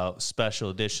talking about special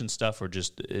edition stuff or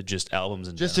just albums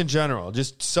and Just in general,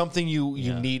 just something you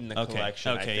need in the okay.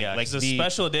 collection. I Okay, think. yeah. Like Like the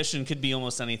special edition could be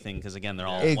almost anything because again, they're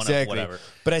all one of exactly. whatever.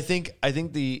 But I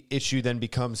think the issue then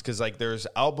becomes because like there's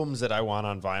albums that I want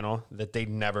on vinyl that they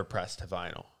never press to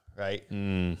vinyl, right?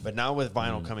 But now with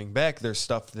vinyl coming back, there's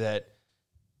stuff that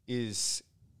is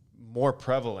more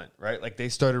prevalent, right? Like they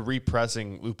started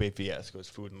repressing Lupe Fiasco's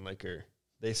 "Food and Liquor."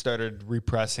 They started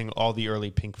repressing all the early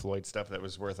Pink Floyd stuff that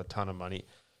was worth a ton of money.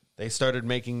 They started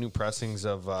making new pressings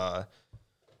of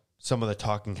some of the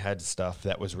Talking Heads stuff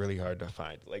that was really hard to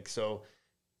find. Like, so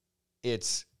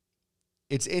it's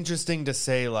interesting to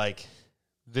say like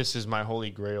this is my holy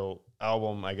grail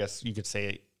album. I guess you could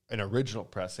say an original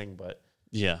pressing, but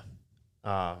Yeah.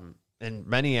 in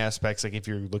many aspects, like if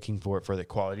you're looking for it for the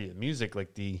quality of the music,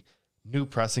 like the new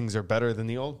pressings are better than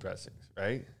the old pressings,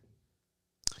 right?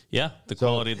 Yeah. The So-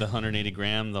 quality of the 180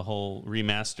 gram, the whole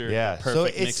remaster, Yeah,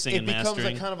 perfect so mixing it and becomes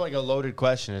mastering. kind of like a loaded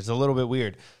question. It's a little bit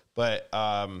weird, but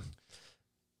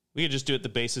We could just do it the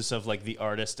basis of like the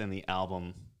artist and the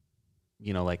album,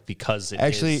 like because it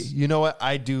actually, is- you know what?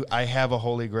 I have a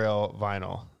holy grail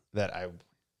vinyl that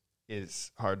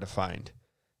is hard to find.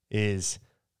 Is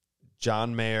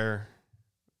John Mayer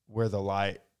Where the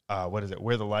Light? What is it?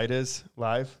 Where the Light Is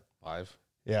live? Live.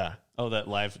 Yeah.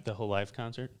 the whole live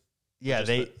concert. Yeah,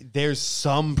 Just there's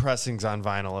some pressings on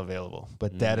vinyl available,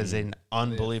 but that is an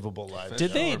unbelievable live.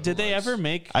 Did they or did they Blu-rays? ever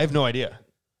make? I have no idea.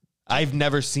 I've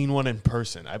never seen one in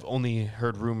person. I've only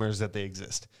heard rumors that they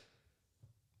exist.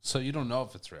 So you don't know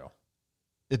if it's real.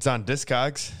 It's on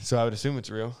Discogs, so I would assume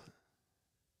it's real.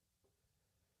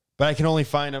 But I can only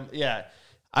find them. Yeah,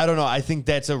 I don't know. I think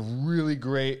that's a really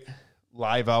great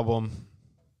live album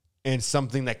and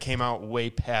something that came out way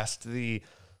past the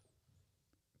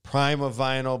prime of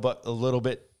vinyl, but a little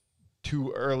bit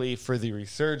too early for the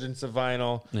resurgence of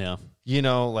vinyl. Yeah.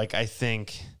 Like I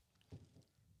think,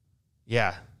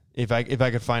 yeah, if I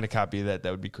could find a copy of that,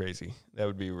 that would be crazy. That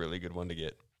would be a really good one to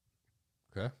get.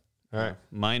 Okay. All right.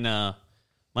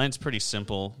 Mine's pretty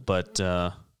simple, but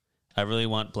I really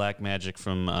want Black Magic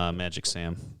from Magic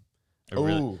Sam.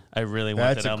 Ooh, I really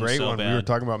want That's that a album great so one. bad. We were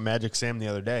talking about Magic Sam the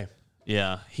other day.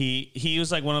 Yeah, he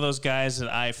was like one of those guys that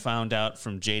I found out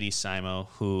from JD Simo,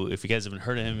 who, if you guys haven't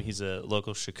heard of him, he's a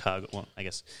local Chicago, well, I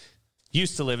guess,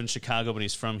 used to live in Chicago, but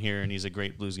he's from here, and he's a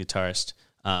great blues guitarist.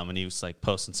 And he was like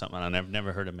posting something on, I've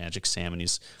never heard of Magic Sam, and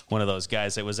he's one of those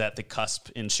guys that was at the cusp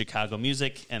in Chicago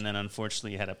music, and then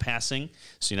unfortunately had a passing,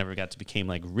 so he never got to become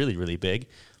like really, really big.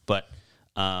 But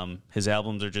His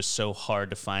albums are just so hard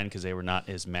to find because they were not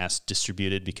as mass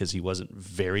distributed because he wasn't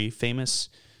very famous.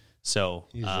 So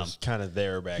He's just kind of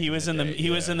there back. he was in day, he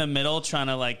was in the middle trying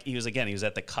to like he was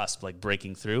at the cusp like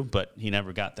breaking through, but he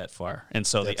never got that far. And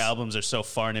so the albums are so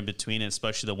far and in between, and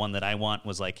especially the one that I want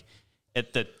was like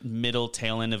at the middle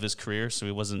tail end of his career. So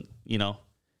he wasn't,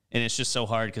 and it's just so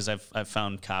hard because I've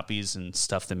found copies and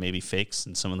stuff that may be fakes,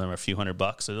 and some of them are a few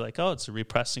 $100. So they're like, oh, it's a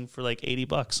repressing for like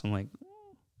 $80. I'm like,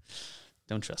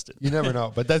 don't trust it. You never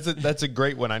know, but that's a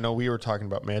great one. I know we were talking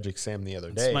about Magic Sam the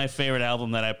other day. It's my favorite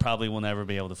album that I probably will never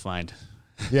be able to find.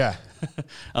 Yeah,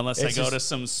 Unless It's I go just- to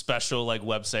some special like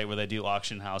website where they do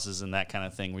auction houses and that kind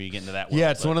of thing where you get into that world.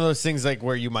 yeah. It's But one of those things like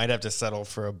where you might have to settle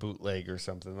for a bootleg or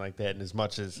something like that. And as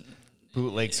much as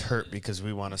bootlegs hurt because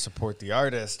we want to support the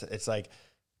artist, it's like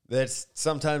that's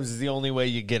sometimes the only way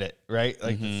you get it, right?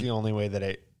 Like it's the only way that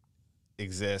it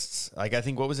exists. Like I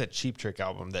think what was that Cheap Trick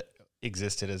album that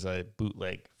existed as a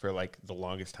bootleg for like the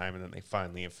longest time, and then they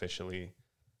finally officially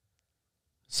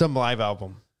some live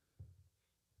album.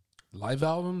 Live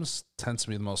albums tends to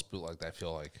be the most bootlegged, I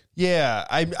feel like. Yeah,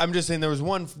 I'm just saying there was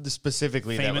one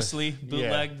specifically famously that was,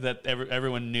 bootlegged that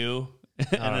everyone knew and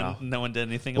then know. no one did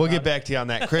anything We'll about get it. back to you on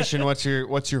that. Christian, what's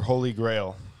your holy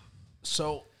grail?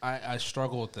 So I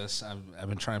struggle with this. I've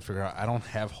been trying to figure out. I don't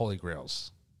have holy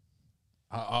grails.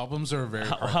 Albums are very.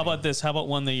 How about this? How about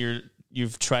one that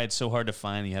you've tried so hard to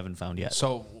find and you haven't found yet?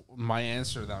 So my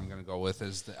answer that I'm going to go with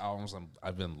is the albums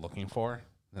I've been looking for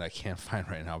that I can't find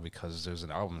right now because there's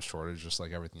an album shortage, just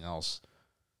like everything else.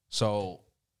 So,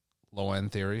 Low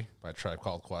End Theory by Tribe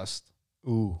Called Quest.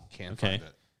 Ooh, Can't Okay.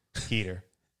 find it. Heater,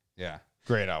 Yeah,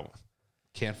 great album.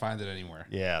 can't find it anywhere.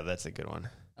 Yeah, that's a good one.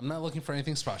 I'm not looking for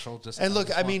anything special. Just And look,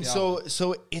 just I want mean, the album.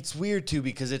 so it's weird too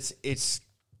because it's.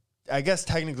 I guess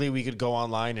technically we could go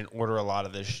online and order a lot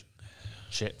of this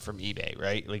shit from eBay,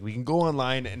 right? Like we can go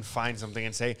online and find something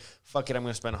and say, "Fuck it, I'm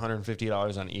going to spend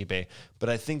 $150 on eBay." But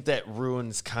I think that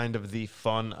ruins kind of the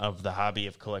fun of the hobby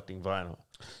of collecting vinyl.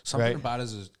 Something right. about it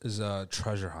is a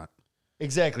treasure hunt.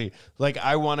 Exactly. Like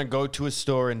I want to go to a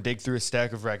store and dig through a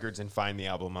stack of records and find the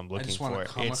album I'm I looking just want for. to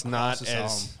come It's across not this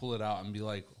as album, pull it out, and be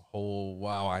like, "Oh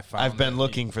wow, I found." I've been it."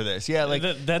 looking for this. Yeah, like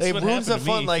That's it what ruins happened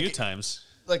the to me fun. a Like few times.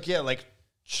 like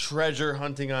treasure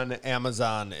hunting on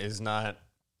Amazon is not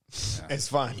as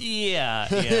fun. Yeah,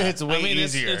 yeah. It's way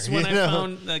easier, It's when you I know?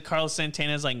 found Carlos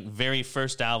Santana's like very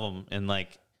first album in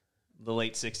like the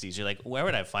late '60s. You're like, where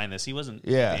would I find this? He wasn't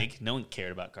big. No one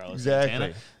cared about Carlos Exactly.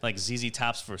 Santana. Like ZZ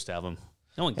Top's first album.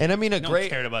 No one. And I mean, no one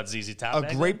cared about ZZ Top. A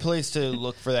back great then. place to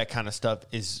look for that kind of stuff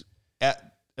is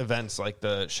at events like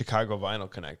the Chicago Vinyl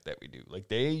Connect that we do. Like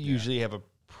they usually have a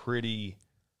pretty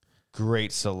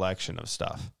great selection of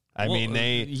stuff. I mean,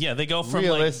 they go from like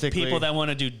realistically- people that want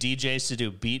to do DJs to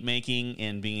do beat making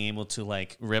and being able to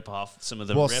like rip off some of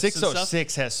the well, riffs and stuff.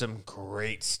 606 has some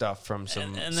great stuff from some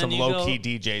And then some you low key go-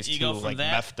 DJs you too, go from like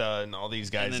that, Mefta and all these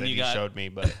guys then that you you got- showed me.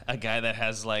 But A guy that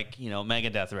has like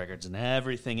Megadeth records and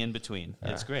everything in between.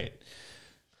 It's great.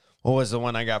 what was the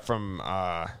one I got from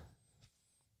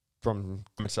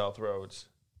South Roads?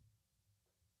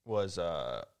 Was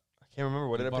I can't remember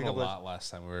what We did I bought pick a up? lot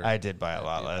last time we were. I did buy a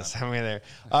lot yeah. last time we were there.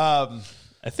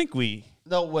 I think we.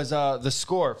 No, it was the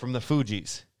score from the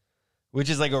Fugees, which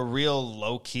is like a real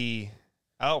low key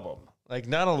album. Like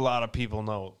not a lot of people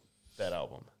know that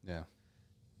album, Yeah.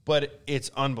 but it's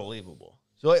unbelievable.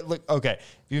 So look, okay,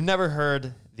 if you've never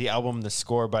heard the album "The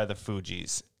Score" by the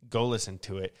Fugees, go listen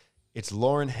to it. It's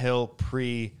Lauryn Hill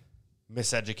pre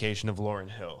Miseducation of Lauryn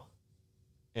Hill,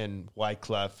 and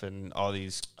Wyclef and all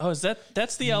these Oh,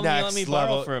 that's the album you let me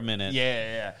borrow for a minute?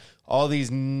 Yeah. All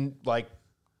these like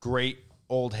great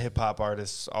old hip hop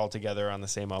artists all together on the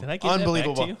same album. Did I give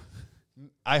Unbelievable. that back to you?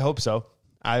 I hope so.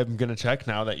 I'm gonna check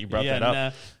now that you brought that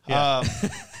up. Yeah.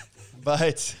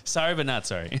 But Sorry, but not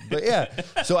sorry. but yeah.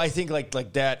 So I think like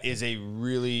that is a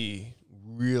really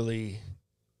really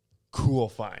cool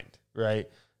find, right?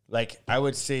 Like I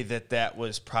would say that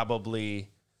was probably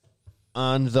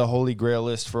on the Holy Grail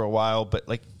list for a while, but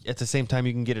like at the same time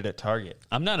you can get it at Target.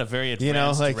 I'm not a very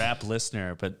advanced like- rap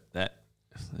listener, but that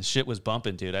the shit was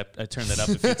bumping, dude. I turned that up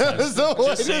a few That was times. the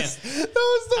Just whitest, saying. that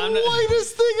was the I'm not-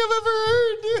 whitest thing I've ever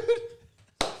heard, dude.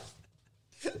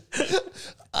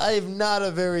 I'm not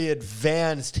a very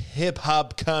advanced hip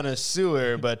hop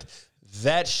connoisseur, but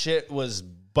that shit was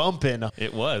bumping.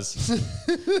 It was.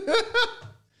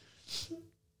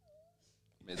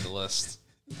 Made the list.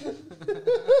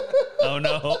 Oh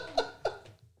no.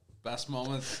 Best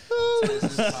moments of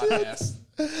today's podcast.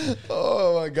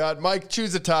 Oh my God, Mike,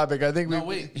 choose a topic. I think No,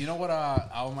 wait. You know what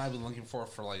album I've been looking for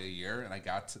like a year, and I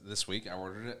got to this week. I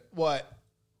ordered it. What?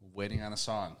 Waiting on a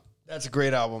Song. That's a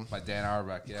great album. by Dan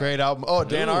Auerbach. Yeah. Great album. Oh,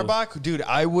 Dan Ooh. Auerbach? Dude,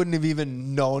 I wouldn't have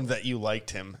even known that you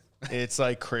liked him. It's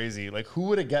like crazy. Like, who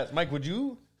would have guessed? Mike, would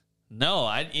you? No,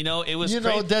 it was. You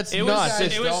know, crazy. that's it nuts.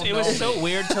 Was, it was Don't so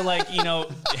weird to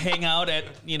hang out at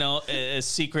a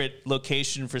secret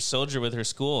location for Soldier with her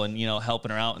school and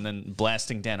helping her out and then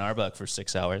blasting Dan Auerbach for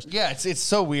 6 hours. Yeah, it's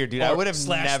so weird, dude. I would have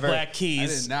never. Black I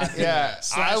Keys. did not. Do Yeah, that.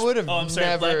 I would have Oh, I'm sorry.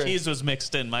 never. Black Keys was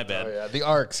mixed in. My bad. Oh, yeah, the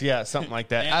Arcs, yeah, something like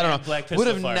that. And- I don't and know. Black Would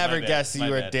have Pistol Fire, never my bad. guessed that My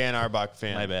you were a bad. Dan Auerbach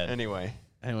fan. My bad. Anyway,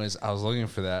 Anyways, I was looking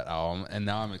for that album, and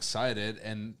now I'm excited,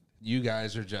 and you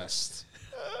guys are just.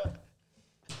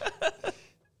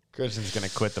 Christian's gonna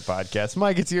quit the podcast.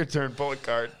 Mike, it's your turn. Pull a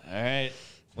card. All right.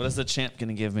 What is the champ going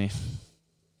to give me?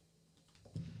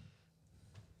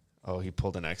 Oh, he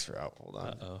pulled an extra out. Hold on.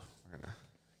 Uh-oh. We're gonna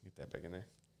get that back in there.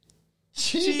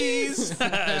 Cheese.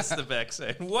 That's the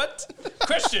backside. What?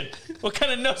 Christian, what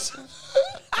kind of notes?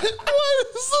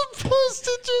 What is supposed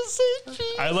to just say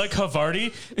cheese? I like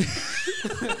Havarti.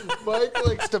 Mike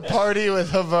likes to party with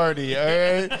Havarti, all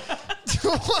right?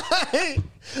 Why?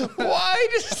 Why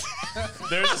does...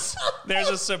 There's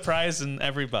a surprise in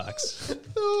every box.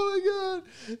 Oh, my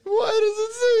God. Why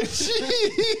does it say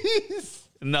cheese?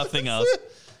 Nothing else.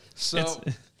 So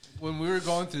when we were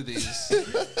going through these, There's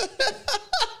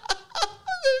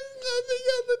nothing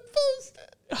on the post.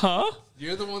 Huh?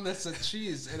 you're the one that said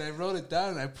cheese, and I wrote it down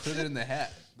and I put it in the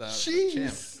hat. The champ.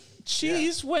 Cheese.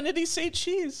 Cheese? When did he say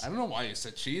cheese? I don't know why you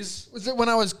said cheese. Was it when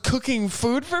I was cooking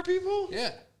food for people?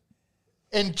 Yeah.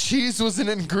 And cheese was an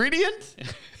ingredient?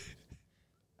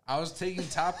 I was taking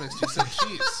topics. You said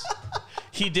cheese.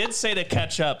 He did say to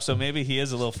catch up, so maybe he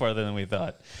is a little farther than we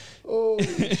thought.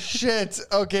 Holy shit.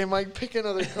 Okay, Mike, pick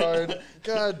another card.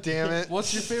 God damn it.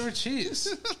 What's your favorite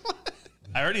cheese?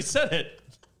 I already said it.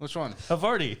 Which one?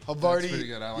 Havarti. Havarti. That's pretty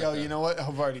good. I like Yo, that. you know what?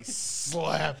 Havarti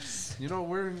slaps. You know,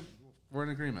 we're in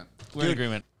agreement. We're in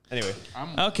agreement. Anyway.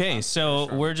 Okay,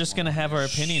 so we're just going to have our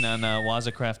opinion on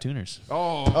Wazacraft tuners.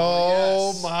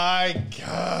 Oh, yes. my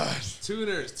God.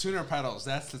 Tuner pedals.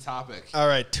 That's the topic. All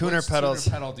right, tuner Which pedals.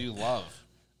 Tuner pedal do you love?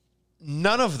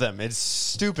 None of them. It's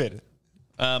stupid.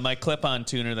 My clip-on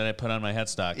tuner that I put on my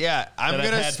headstock. Yeah, I'm that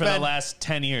going to I've had for the spend last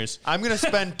 10 years. I'm going to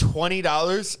spend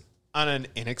 $20 on an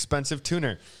inexpensive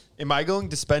tuner. Am I going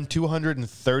to spend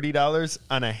 $230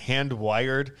 on a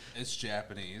hand-wired? It's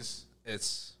Japanese.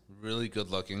 It's really good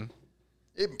looking.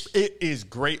 It is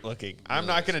great looking. I'm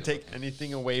not going to good take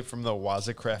anything away from the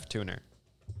Wazacraft tuner.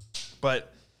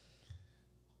 But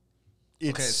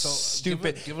it's Okay, so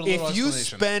stupid. give it a little If you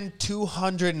explanation. spend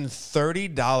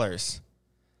 $230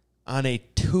 on a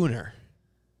tuner,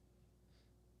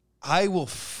 I will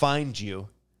find you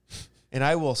and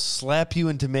I will slap you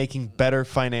into making better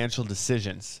financial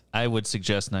decisions. I would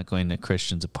suggest not going to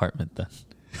Christian's apartment then.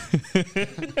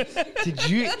 Did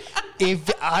you?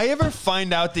 If I ever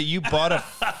find out that you bought a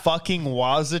fucking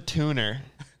Waza tuner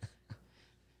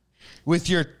with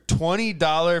your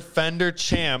 $20 Fender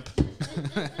Champ,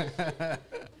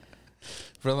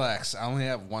 Relax. I only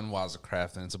have one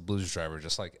Wazacraft, and it's a Blues Driver,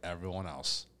 just like everyone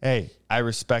else. hey, I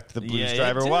respect the Blues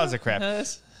Driver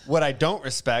Wazacraft. What I don't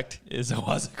respect Is a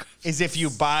Wazacraft. is if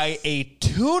you buy a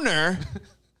tuner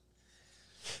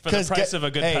For the price get- of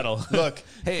a good hey, pedal. Look,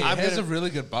 Hey, it I'm has gonna- a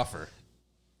really good buffer.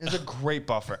 It's a great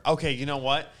buffer. Okay, you know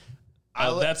what?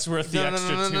 Oh, that's worth the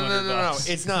extra $200.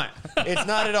 It's not. It's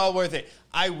not at all worth it.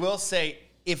 I will say,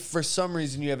 if for some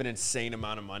reason you have an insane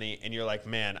amount of money and you're like,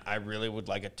 man, I really would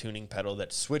like a tuning pedal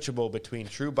that's switchable between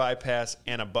true bypass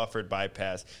and a buffered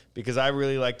bypass because I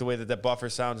really like the way that that buffer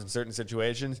sounds in certain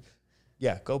situations,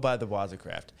 yeah, go buy the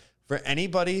Wazacraft. For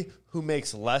anybody who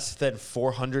makes less than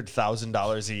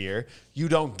 $400,000 a year, you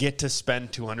don't get to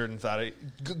spend $230.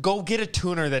 Go get a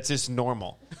tuner that's just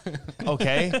normal,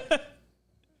 okay?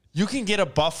 You can get a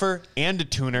buffer and a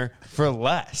tuner for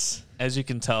less. As you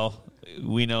can tell,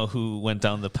 we know who went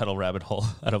down the pedal rabbit hole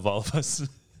out of all of us.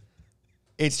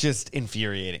 It's just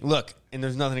infuriating. Look, and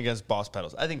there's nothing against Boss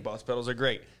pedals. I think Boss pedals are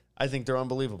great. I think they're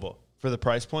unbelievable for the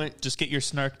price point. Just get your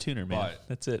Snark tuner, man. But-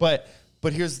 That's it.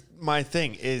 But here's my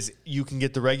thing: is you can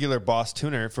get the regular Boss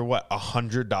tuner for what,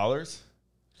 $100?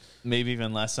 Maybe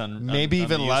even less on Maybe on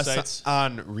even the less sites.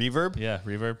 on Reverb. Yeah,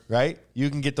 reverb. Right? You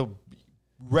can get the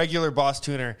regular Boss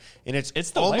tuner, and it's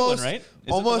the white almost one, right? Is it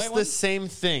the almost white the one? same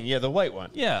thing. Yeah, the white one.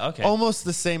 Yeah, okay. Almost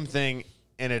the same thing,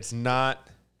 and it's not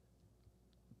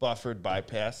buffered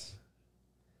bypass,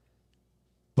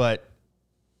 but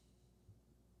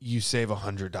you save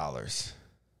 $100,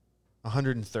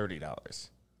 $130,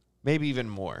 maybe even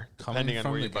more, Coming depending on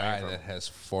from where the you're buying guy from. that has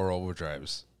 4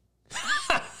 overdrives.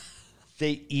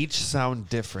 They each sound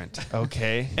different,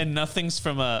 okay? And nothing's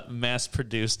from a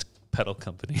mass-produced pedal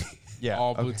company. Yeah.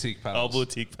 All okay. boutique pedals. All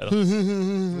boutique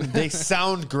pedals. They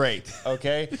sound great,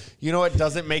 okay? You know what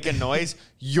doesn't make a noise?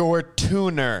 Your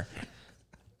tuner.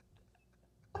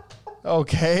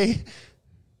 Okay?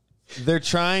 They're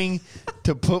trying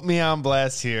to put me on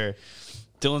blast here.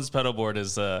 Dylan's pedal board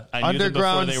is I knew them before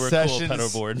Underground they were Sessions. cool pedal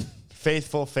board.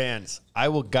 Faithful fans, I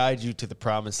will guide you to the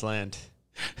promised land.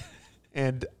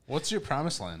 And What's your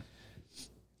promised land?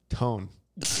 tone.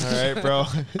 All right, bro.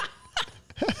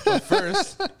 But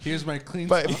first, here's my clean.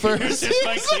 But tone. first, Here's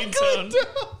my clean tone.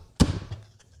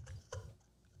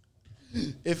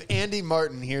 if Andy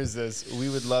Martin hears this, we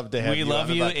would love to have We you love on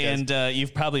the you, podcast. and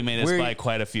you've probably made us We're- buy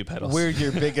quite a few pedals. We're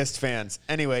your biggest fans.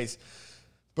 Anyways,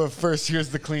 but first, here's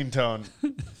the clean tone.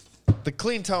 The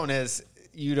clean tone is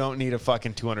you don't need a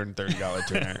fucking $230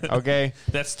 tuner, okay?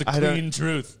 That's the I don't- clean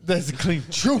truth. That's the clean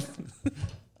truth.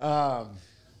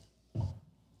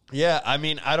 Yeah, I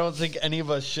mean, I don't think any of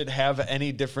us should have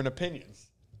any different opinions.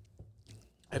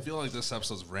 I feel like this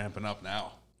episode's ramping up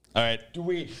now. All right. Do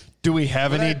we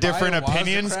have Would I any buy different a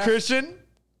opinions, Wazacraft? Christian?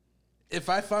 If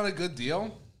I found a good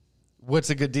deal, What's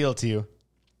a good deal to you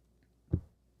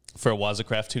For a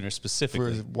Wazacraft tuner for a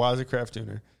specifically. Wazacraft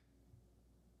tuner?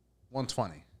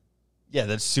 $120. Yeah,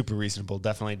 that's super reasonable.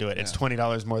 Definitely do it. It's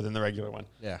 $20 more than the regular one.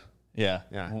 Yeah. Yeah.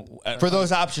 Yeah. For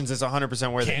those options, it's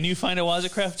 100% worth it. Can you find a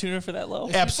Wazacraft tuner for that low?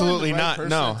 Absolutely If you find not. the right person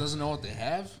No. that doesn't know what they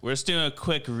have. We're just doing a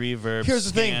quick reverb Here's the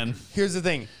scan. thing. Here's the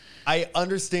thing. I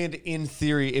understand in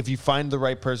theory, if you find the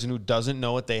right person who doesn't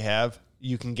know what they have,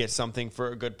 you can get something for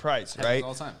a good price, Happens right?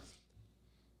 all the time.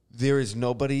 There is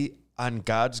nobody on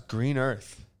God's green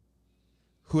earth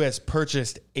who has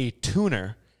purchased a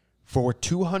tuner for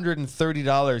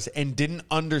 $230 and didn't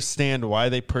understand why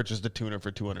they purchased a tuner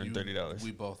for $230.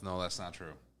 We both know that's not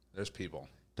true. There's people.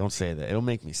 Don't say that. It'll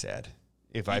make me sad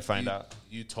if I find out.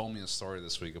 You told me a story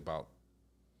this week about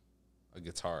a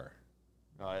guitar.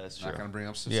 Oh, that's Not going to bring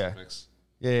up Yeah. specifics.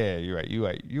 Yeah, you're right.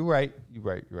 You're right.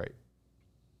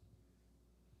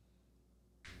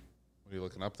 What are you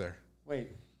looking up there? Wait.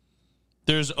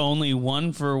 There's only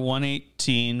one for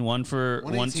 118, one for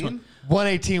 118?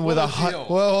 118 with What a a deal.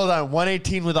 well, hold on.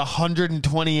 118 with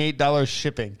 $128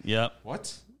 shipping. Yep.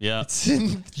 What? Yep. It's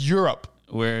in Europe.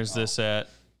 Where is this at?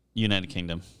 United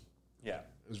Kingdom. Yeah.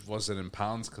 Was it in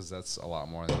pounds? Because that's a lot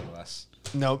more than US.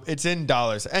 No, it's in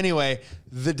dollars. Anyway,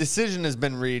 the decision has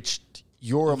been reached.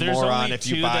 You're a There's moron only if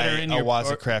you two buy that are in a your-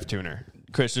 Wazacraft tuner.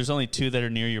 Chris, there's only two that are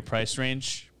near your price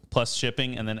range plus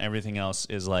shipping, and then everything else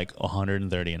is like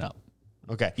 130 and up.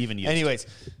 Okay. Even used. Anyways,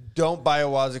 don't buy a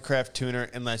Wazacraft tuner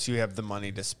unless you have the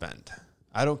money to spend.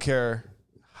 I don't care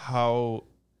how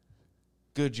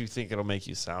good you think it'll make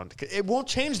you sound. It won't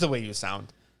change the way you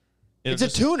sound. It's a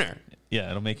tuner. Yeah,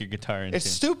 it'll make your guitar in It's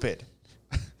tune. stupid.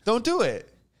 Don't do it.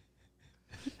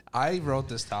 I wrote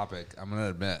this topic, I'm going to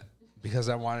admit, because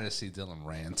I wanted to see Dylan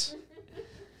rant.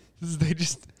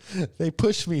 They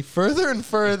push me further and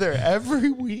further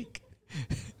every week.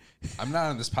 I'm not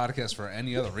on this podcast for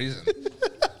any other reason.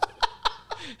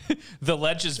 The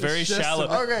ledge is very just shallow.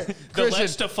 Okay, The Christian,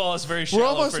 ledge to fall is very we're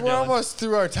shallow for Dylan. almost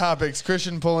through our topics.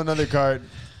 Christian, pull another card.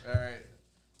 All right.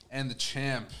 And the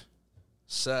champ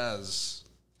says,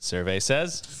 Survey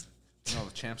says. no,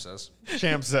 the champ says,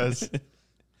 Champ says.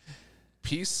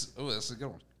 piece, oh, that's a good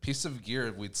one. Piece of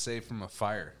gear we'd save from a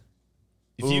fire.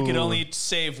 If you could Ooh. only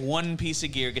save one piece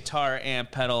of gear, guitar,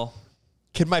 amp, pedal.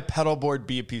 Can my pedal board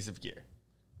be a piece of gear?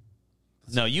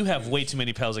 No, you have way too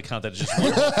many pedals that count that as just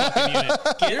one whole fucking unit.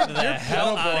 Get the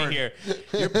hell pedal out of board. here.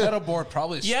 Your pedal board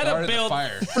probably You had to started the build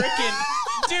fire. freaking...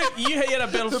 Dude, you had to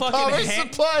build fucking... Power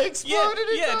hand- supply exploded.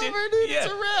 Yeah, it's dude, over, dude. yeah.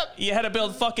 It's a wrap. You had to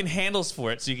build fucking handles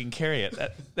for it so you can carry it.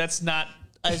 That's not...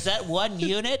 Is that one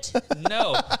unit?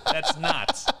 No, that's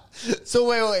not. So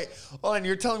wait. Hold on.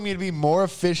 You're telling me to be more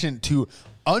efficient to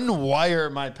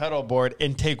unwire my pedal board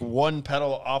and take one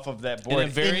pedal off of that board in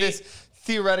very- this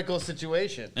theoretical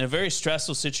situation. In a very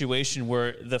stressful situation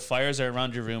where the fires are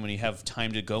around your room and you have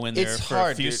time to go in there It's for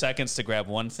hard, a few dude. seconds to grab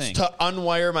one thing. To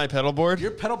unwire my pedal board?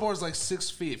 Your pedal board's like 6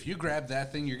 feet. If you grab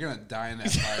that thing, you're going to die in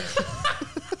that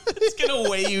fire. It's going to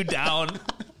weigh you down.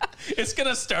 It's going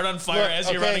to start on fire Look,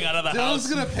 as you're okay, running out of the Dylan's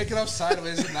house. going to pick it up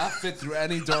sideways and not fit through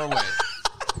any doorway.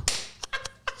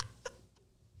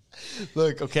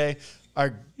 Look, okay.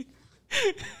 Our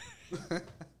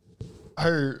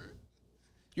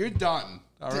You're done.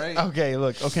 All right? Okay,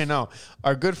 look. Okay, no.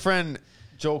 Our good friend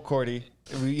Joe Cordy,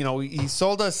 he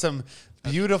sold us some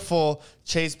beautiful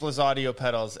Chase Bliss audio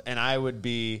pedals, and I would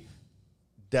be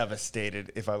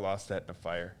devastated if I lost that in a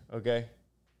fire. Okay?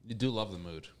 You do love the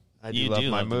mood. I do You love do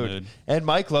my love the mood. mood. And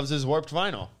Mike loves his warped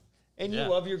vinyl. And Yeah.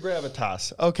 you love your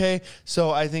gravitas. Okay?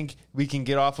 So I think we can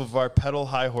get off of our pedal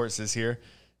high horses here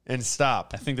and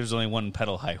stop. I think there's only one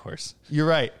pedal high horse. You're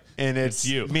right. And it's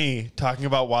you. me talking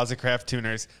about Wazacraft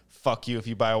tuners. Fuck you if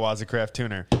you buy a Wazacraft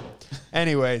tuner.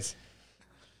 Anyways,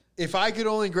 if I could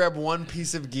only grab one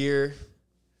piece of gear,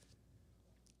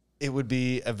 it would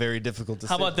be a very difficult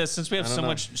decision. How about this? Since we have I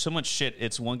don't so much shit,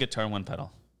 it's one guitar, one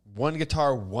pedal. One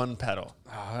guitar, one pedal.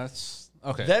 Oh, that's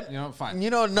okay. That fine.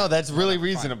 No, that's really fine.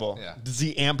 reasonable. Yeah. Does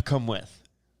the amp come with?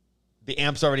 The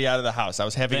amp's already out of the house. I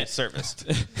was having it serviced.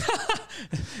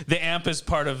 The amp is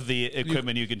part of the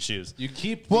equipment you can choose. You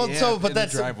keep Well, the so amp but in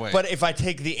that's the driveway. but if I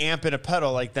take the amp and a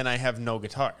pedal, like then I have no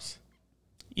guitars.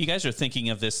 You guys are thinking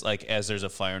of this like as there's a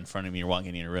fire in front of me, you're walking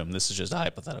in your room. This is just a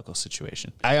hypothetical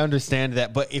situation. I understand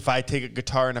that, but if I take a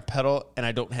guitar and a pedal and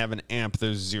I don't have an amp,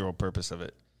 there's zero purpose of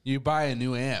it. you buy a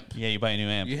new amp. Yeah, you buy a new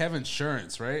amp. You have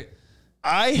insurance, right?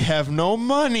 I have no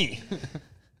money.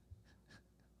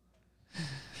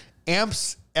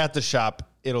 Amps at the shop,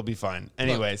 it'll be fine.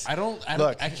 Anyways,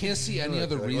 Look, I can't see any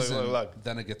other reason look.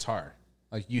 than a guitar.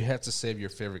 Like you have to save your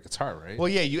favorite guitar, right? well,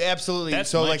 yeah, you absolutely. That's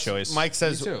so my like choice. Mike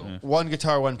says, Me too. Yeah. one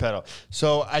guitar, one pedal.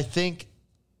 So I think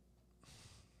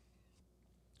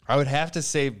I would have to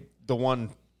save the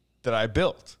one that I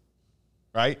built,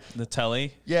 right? The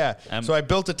Telly. Yeah. Um, So I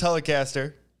built a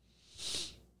Telecaster,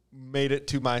 made it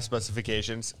to my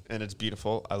specifications, and it's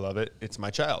beautiful. I love it. It's my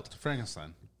child.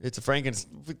 Frankenstein. It's a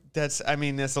Frankenstein. That's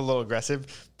a little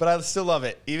aggressive, but I still love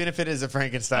it, even if it is a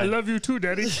Frankenstein. love you too,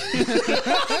 Daddy.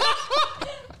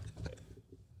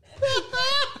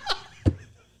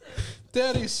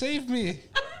 Daddy, save me.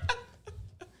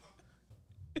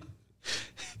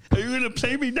 Are you going to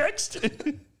play me next?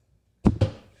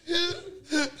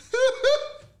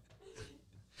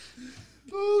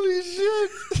 Holy shit!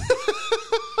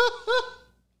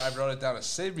 I wrote it down as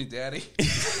save me, Daddy.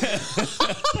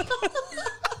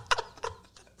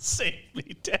 Save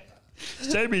me, Daddy.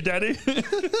 Save me, Daddy.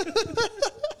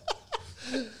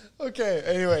 Okay.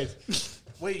 Anyways,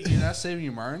 Wait, you're not saving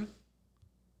your Martin?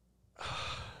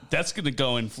 That's going to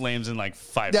go in flames in like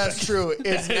 5 that's seconds. true.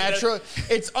 It's natural.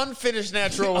 It's unfinished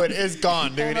natural wood is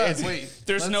gone, dude. It's, Wait,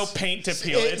 There's no let's- paint to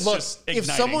peel. it- It's look, just if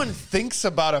igniting. someone thinks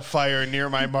about a fire near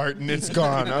my Martin, it's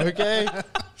gone. Okay.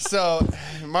 So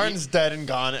Martin's dead and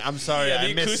gone. I'm sorry. Yeah, the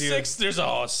I miss you. acoustics, there's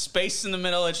a space in the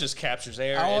middle. It just captures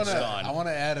air. I It's gone. want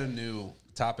to add a new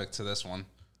topic to this one.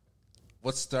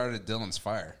 What started Dylan's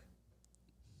fire?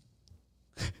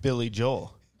 Billy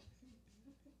Joel.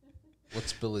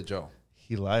 What's Billy Joe?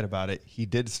 He lied about it. He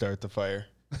did start the fire.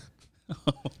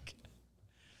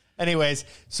 Anyways,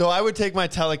 so I would take my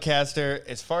Telecaster.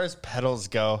 As far as pedals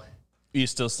go, Are you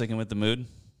still sticking with the mood?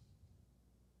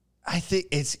 I think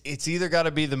it's either got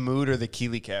to be the Mood or the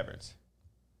Keeley Caverns.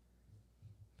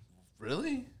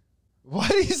 Really? Why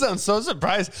do you sound so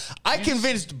surprised? I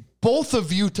convinced both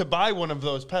of you to buy one of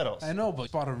those pedals. I know, but you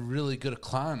bought a really good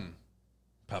clone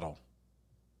pedal.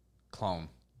 Clone.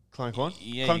 Clone?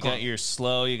 Yeah, Clone, you got your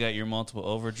slow, you got your multiple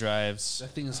overdrives. That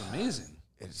thing is amazing.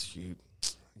 It's you.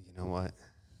 You know what?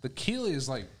 The Keeley is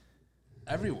like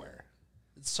everywhere.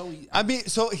 It's so. I mean,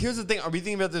 so here's the thing: are we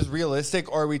thinking about this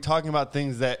realistic, or are we talking about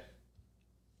things that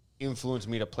influence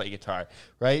me to play guitar?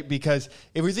 Right? Because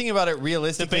if we're thinking about it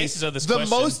realistically, The basis of this the question-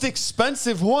 most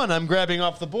expensive one I'm grabbing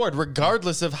off the board,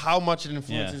 regardless of how much it Yeah.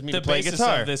 influences me The to play basis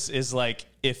guitar. of this is like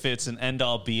if it's an end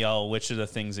all be all, which are the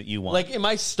things that you want? Like, am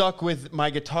I stuck with my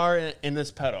guitar and this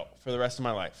pedal for the rest of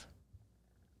my life?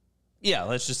 yeah,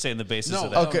 let's just say the basis No,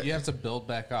 of that. Okay. you have to build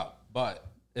back up. But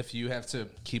if you have to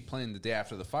keep playing the day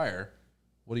after the fire,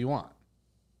 what do you want?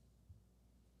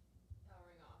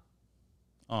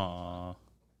 Aw.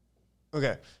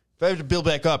 Okay. If I have to build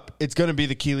back up, it's going to be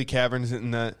the Keeley Caverns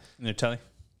and the. And they're telling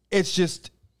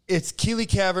It's Keeley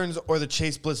Caverns or the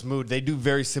Chase Bliss Mood. They do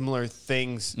very similar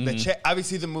things.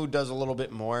 Obviously, the Mood does a little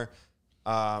bit more.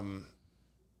 I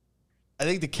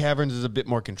think the Caverns is a bit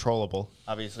more controllable,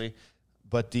 obviously,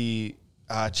 but the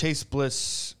Chase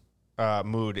Bliss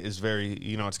Mood is very.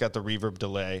 It's got the reverb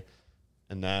delay,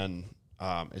 and then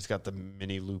it's got the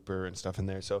mini looper and stuff in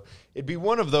there. So it'd be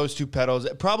one of those two pedals,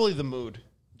 probably the Mood,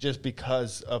 just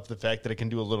because of the fact that it can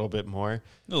do a little bit more. a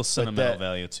little sentimental that-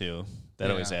 value too. That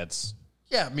Yeah. always adds.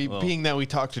 Yeah, being that we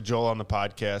talked to Joel on the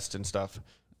podcast and stuff,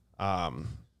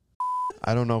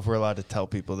 I don't know if we're allowed to tell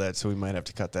people that, so we might have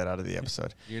to cut that out of the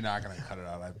episode. You're not going to cut it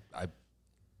out. I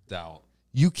doubt.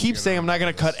 You keep saying I'm not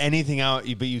going to cut anything out,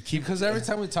 but you keep... Because every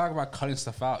time we talk about cutting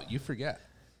stuff out, you forget.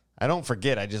 I don't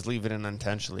forget. I just leave it in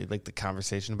unintentionally. Like the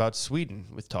conversation about Sweden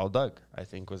with Tall Doug, I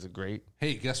think was a great...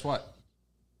 Hey, guess what?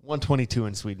 122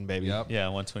 in Sweden, baby. Yep. Yeah,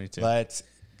 122. Let's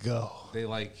go. They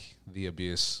like the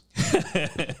abuse.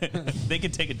 They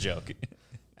can take a joke.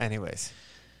 Anyways.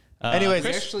 We Anyways,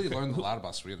 actually learned a lot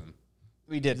about Sweden.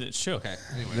 We did. Is it sure? Okay.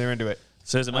 Anyway. They're into it.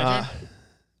 So is it my turn?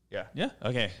 Yeah. Yeah.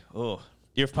 Okay. Oh,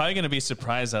 you're probably gonna be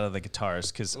surprised out of the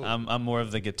guitars because I'm more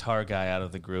of the guitar guy out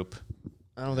of the group.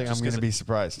 I don't think Just I'm going 'cause to be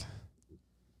surprised.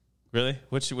 Really?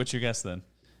 What's your guess then?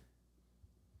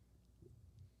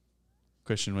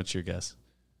 Christian, what's your guess?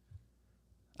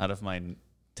 Out of my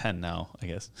 10 now, I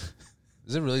guess.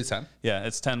 Is it really 10? Yeah,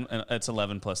 it's 10. It's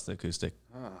 11 plus the acoustic.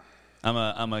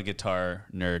 I'm a guitar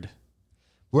nerd.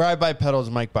 Where I buy pedals,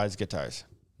 Mike buys guitars.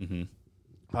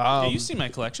 Mm-hmm. Um, You see my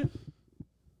collection?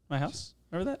 My house?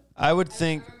 Remember that? I would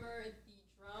think. I remember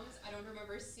the drums. I don't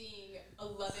remember seeing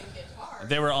 11 guitars.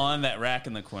 They were on that rack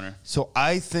in the corner. So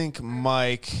I think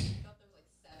Mike. I thought there was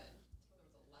like 7. There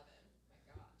was 11.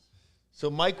 My gosh. So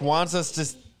Mike wants us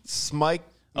to. Mike.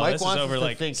 Oh, Mike this is wants over us to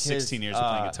like think 16 his, years of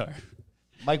playing guitar.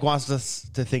 Mike wants us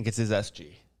to think it's his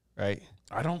SG, right?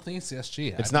 I don't think it's the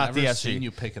SG. It's I've not the never SG. seen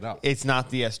you pick it up. It's not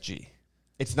the SG.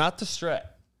 It's not the Strat.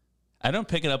 I don't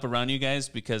pick it up around you guys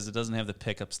because it doesn't have the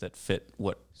pickups that fit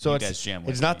what So you it's, guys jam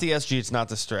with. it's not the SG. It's not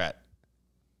the Strat.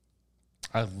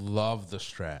 I love the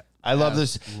Strat. I love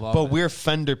this, love but it. we're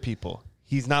Fender people.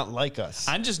 He's not like us.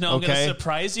 I just know I'm going to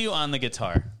surprise you on the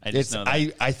guitar. I just It's, know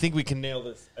that. I think we can nail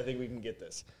this. I think we can get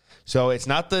this. So it's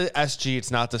not the SG. It's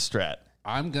not the Strat.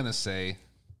 I'm going to say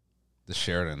the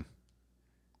Sheridan.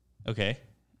 Okay.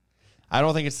 I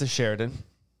don't think it's the Sheridan.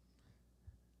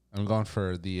 I'm going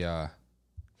for the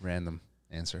random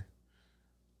answer.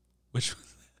 Which one?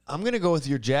 I'm going to go with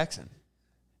your Jackson.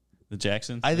 The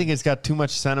Jackson? I think it's got too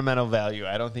much sentimental value.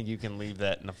 I don't think you can leave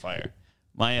that in the fire.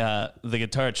 My the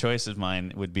guitar choice of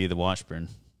mine would be the Washburn.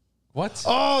 What?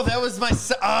 Oh, that was my.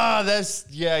 That's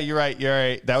yeah. You're right. You're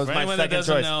right. That was For my anyone that second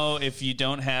doesn't choice. know, if you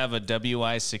don't have a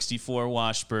WI-64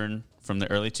 Washburn from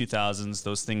the early 2000s,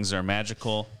 those things are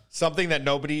magical. Something that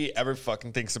nobody ever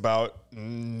fucking thinks about,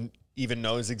 even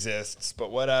knows exists.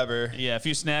 But whatever. Yeah, if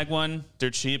you snag one, they're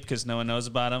cheap because no one knows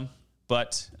about them.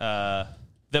 But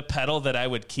the pedal that I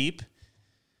would keep,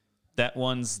 that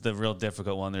one's the real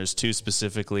difficult one. There's two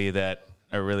specifically that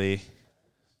are really,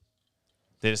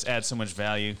 they just add so much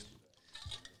value.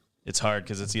 It's hard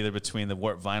because it's either between the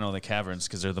Warp Vinyl and the Caverns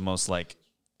because they're the most like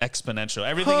exponential.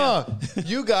 Everything else,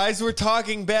 You guys were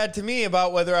talking bad to me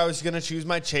about whether I was going to choose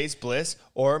my Chase Bliss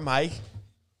or my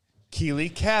Keeley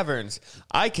Caverns.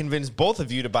 I convinced both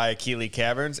of you to buy a Keeley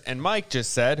Caverns, and Mike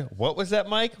just said, "What was that,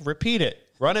 Mike? Repeat it.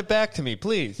 Run it back to me,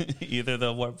 please." either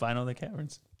the Warp Vinyl or the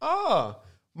Caverns. Oh,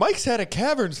 Mike's had a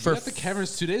Caverns You for got the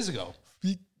Caverns 2 days ago.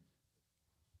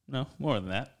 No, more than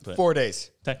that. But 4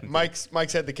 days. Technically.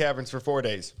 Mike's had the Caverns for 4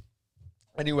 days.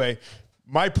 Anyway,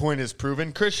 my point is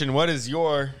proven. Christian, what is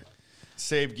your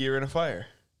save gear in a fire?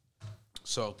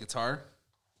 So, guitar,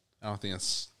 I don't think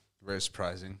it's very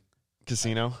surprising.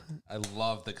 Casino. I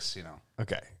love the Casino.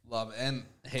 Okay. Love, and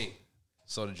hey,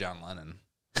 so did John Lennon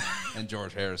and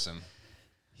George Harrison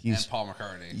He's and Paul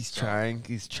McCartney.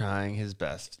 He's trying his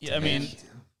best. Yeah, I mean,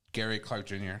 Gary Clark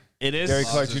Jr. it is. Gary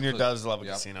Clark Loves his Jr. clip. does love a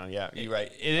Yep. casino. Yeah, you're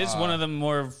right. It is one of the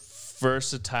more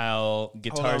versatile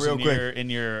guitars real in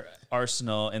your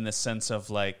arsenal in the sense of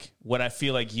like what I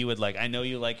feel like you would like. I know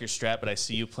you like your Strat, but I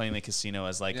see you playing the Casino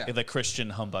as like Yeah. the Christian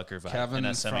humbucker vibe Kevin in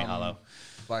a semi-hollow.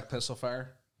 from Black Pistol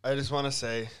Fire. I just want to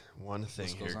say one thing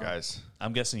This goes here, on. guys.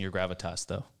 I'm guessing your Gravitas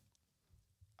though.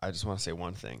 I just want to say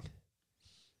one thing.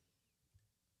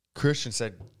 Christian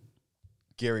said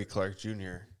Gary Clark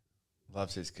Jr.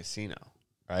 loves his casino,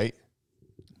 right?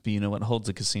 But you know what holds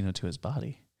a Casino to his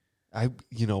body?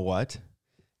 You know what?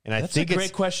 And I That's think a great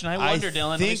it's- question. I wonder, Dylan.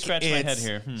 Let me think scratch my head it's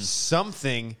here.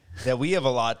 Something that we have a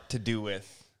lot to do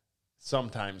with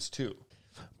sometimes too.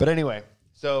 But anyway,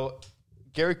 so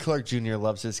Gary Clark Jr.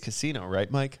 loves his casino, right,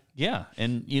 Mike? Yeah,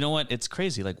 and you know what? It's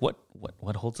crazy. Like what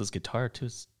holds his guitar to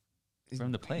his for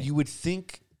him to play? You would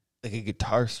think like a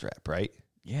guitar strap, right?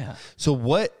 Yeah. So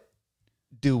what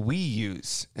do we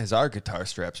use as our guitar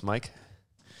straps, Mike?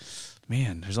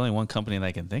 Man, there's only one company that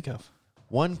I can think of.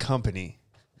 One company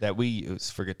that we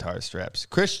use for guitar straps.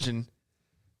 Christian,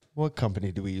 what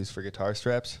company do we use for guitar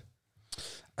straps?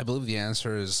 I believe the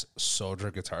answer is Soldier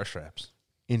Guitar Straps.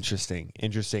 Interesting.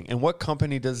 And what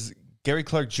company does Gary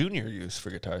Clark Jr. use for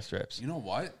guitar straps? You know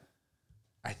what?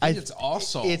 I think It's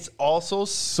also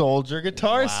Soldier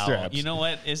guitar straps. You know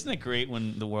what? Isn't it great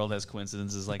when the world has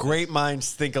coincidences like Great this?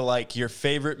 minds think alike. Your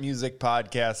favorite music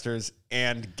podcasters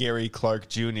and Gary Clark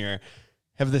Jr.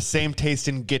 have the same taste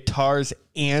in guitars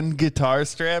and guitar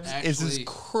straps. This is Actually,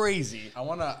 crazy. I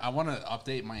wanna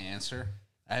update my answer.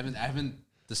 I haven't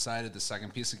decided the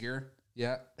second piece of gear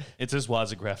yet. It's his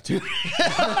Wazagraph too.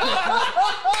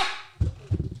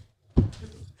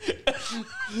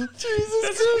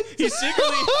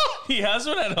 He has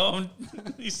one at home.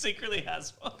 He secretly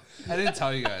has one. I didn't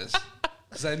tell you guys.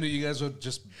 Because I knew you guys would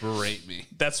just berate me.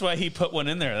 That's why he put one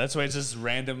in there. That's why it's just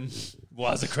random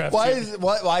Wazacraft.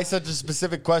 Why such a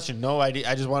specific question? No idea.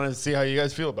 I just wanted to see how you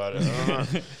guys feel about it. I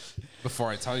don't know. Before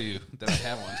I tell you that I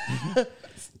have one.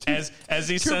 As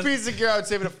he Two said, pieces of gear I would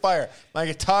save it a fire. My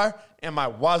guitar and my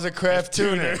Wazacraft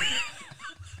tuner.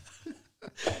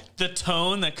 the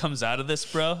tone that comes out of this,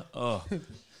 bro. Oh,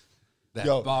 That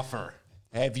Yo. buffer.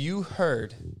 Have you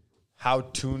heard how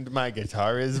tuned my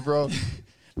guitar is, bro?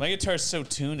 my guitar's so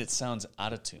tuned it sounds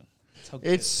out of tune. That's how good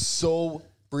It's so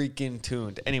freaking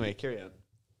tuned. Anyway, carry on.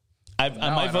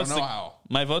 my I vote's don't know the, how.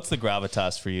 my vote's the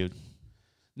Gravitas for you.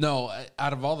 No,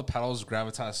 out of all the pedals,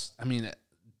 Gravitas, I mean,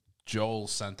 Joel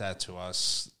sent that to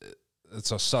us.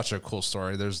 It's such a cool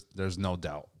story. There's no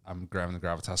doubt I'm grabbing the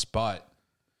Gravitas, but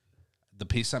the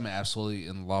piece I'm absolutely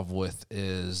in love with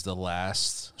is the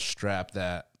last strap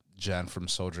that Jen from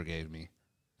Soldier gave me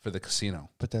for the casino.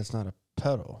 But that's not a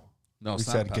pedal. No, We it's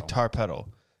not said a pedal. guitar pedal.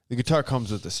 The guitar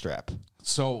comes with the strap.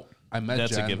 So I met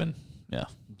That's Jen. a given. Yeah.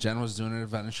 Jen was doing an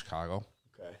event in Chicago.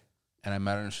 Okay. And I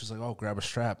met her, and she's like, "Oh, grab a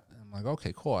strap." And I'm like,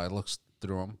 "Okay, cool." I looked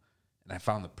through them, and I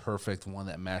found the perfect one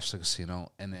that matched the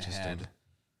casino, and it had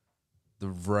the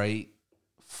right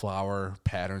flower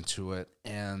pattern to it,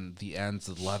 and the ends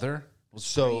of leather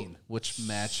was green, which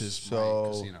matches my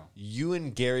casino. You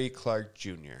and Gary Clark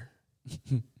Jr.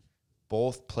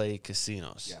 both play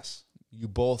casinos. Yes, You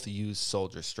both use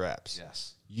soldier straps.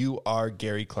 yes. You are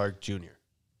Gary Clark Jr.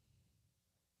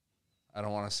 I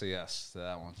don't want to say yes to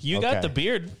that one. You Okay. got the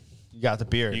beard. You got the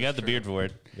beard. You got the beard for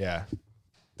it. yeah.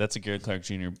 That's a Gary Clark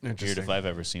Jr. beard Interesting. if I've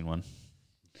ever seen one.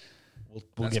 We'll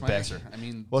That's get my back. answer. I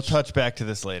mean, We'll touch back to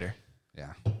this later.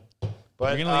 yeah.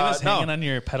 But You're gonna leave us no. hanging on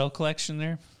your pedal collection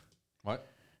there. What?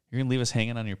 You're gonna leave us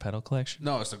hanging on your pedal collection.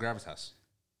 No, it's the Gravitas.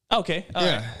 Okay. All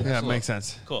Yeah, right. yeah, Absolutely. makes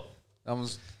sense. Cool. That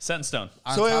was Set in stone.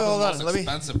 on So wait, top of hold the on. most Let me-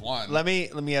 expensive one. Let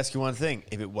me ask you one thing.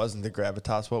 If it wasn't the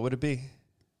Gravitas, what would it be?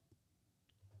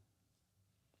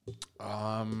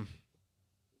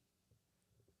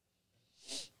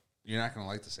 You're not gonna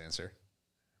like this answer.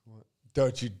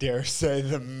 Don't you dare say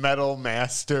the Metal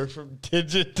Master from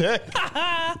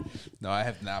Digitech. No, I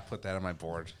have not put that on my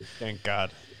board. Thank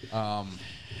God.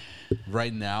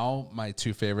 Right now, my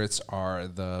two favorites are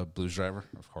the Blues Driver,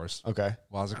 of course, Okay.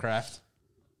 Wazacraft.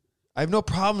 I have no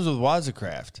problems with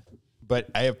Wazacraft, but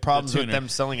I have problems with tuner. them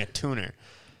selling a tuner.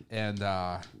 And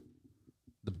the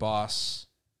Boss.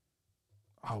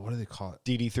 Oh, what do they call it?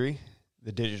 DD3,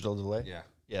 the digital delay. Yeah.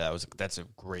 Yeah, that's a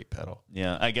great pedal.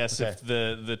 Yeah. I guess Okay. if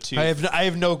the two. I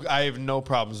have no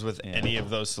problems with any of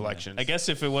those selections. I guess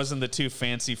if it wasn't the too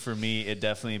fancy for me, it'd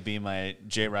definitely be my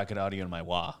J Rocket Audio and my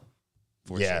wah.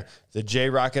 For yeah, sure. the J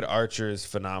Rocket Archer is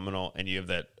phenomenal, and you have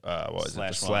that what is it?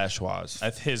 The Slash Slash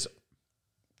Waz. His,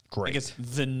 Great. I guess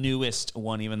the newest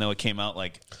one, even though it came out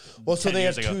like. Well, so 10 they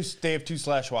have years ago. two. They have two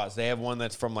Slash Waz. They have one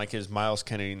that's from like his Miles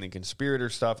Kennedy and the Conspirator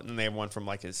stuff, and then they have one from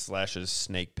like his Slash's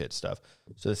Snake Pit stuff.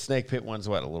 So the Snake Pit one's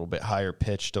a little bit higher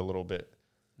pitched, a little bit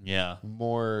Yeah.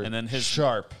 more, And then his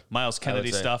sharp. Miles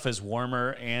Kennedy say. stuff is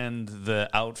warmer, and the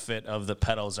outfit of the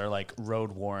pedals are like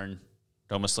road worn.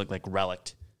 They almost look like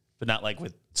relic, but not like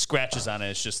with scratches on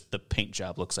it. It's just the paint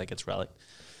job looks like it's relic.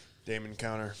 Damon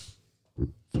counter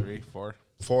 3, 4.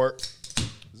 4.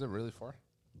 Is it really 4?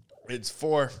 It's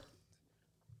 4.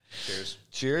 Cheers.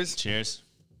 Cheers. Cheers.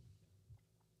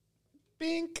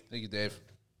 Bink. Thank you, Dave.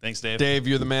 Thanks, Dave. Dave,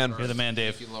 you're the man. You're the man,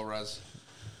 Dave. Thank you, Low Res.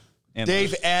 And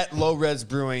Dave Lars. at Low Res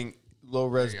Brewing,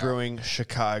 you go.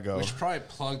 Chicago. We should probably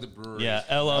plug the brewery. Yeah,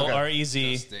 Yes,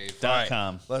 LOREZ Dave.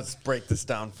 .com. Let's break this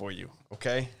down for you,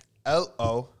 okay?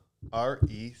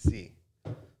 LOREC.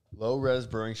 Low Res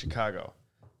Brewing Chicago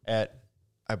at,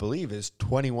 I believe, is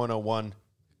 2101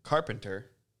 Carpenter,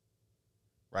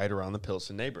 right around the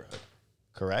Pilsen neighborhood.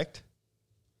 Correct?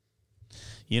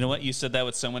 You know what? You said that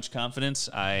with so much confidence.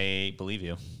 I believe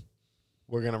you.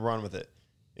 We're going to run with it.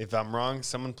 If I'm wrong,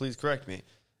 someone please correct me.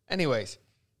 Anyways,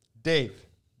 Dave.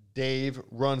 Dave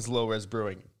runs Low Res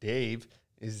Brewing. Dave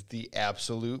is the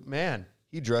absolute man.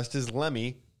 He dressed as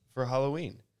Lemmy for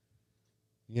Halloween.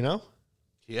 You know?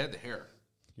 He had the hair.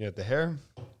 He had the hair.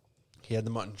 He had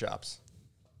the mutton chops.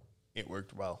 It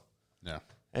worked well. Yeah.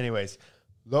 Anyways,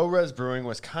 Low Res Brewing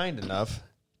was kind enough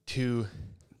to...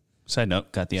 Side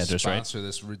note, got the address right. Sponsor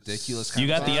this ridiculous. You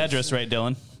got the content. address right,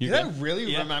 Dylan. You're Did I good. really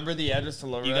Yeah. remember the address to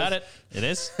Low Res? You got it. It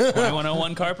is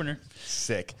 2101 Carpenter.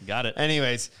 Sick. Got it.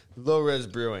 Anyways, Low Res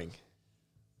Brewing,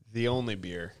 the only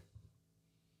beer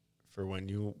for when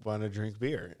you want to drink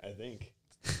beer, I think.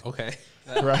 Okay.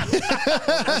 Right?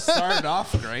 It started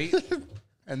off great,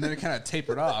 and then it kind of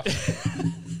tapered off.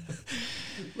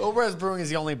 Low Res Brewing is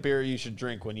the only beer you should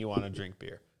drink when you want to drink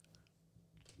beer.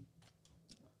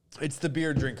 It's the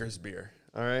beer drinker's beer,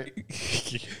 All right.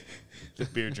 The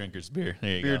beer drinker's beer.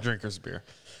 There you Beer go. drinker's beer.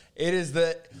 It is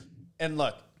and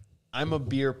look, I'm a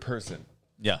beer person.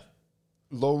 Yeah.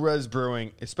 Low res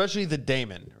brewing, especially the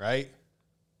Damon, right?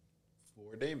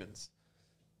 4 Damons.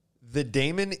 The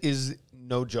Damon is,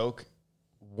 no joke,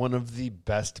 one of the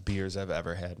best beers I've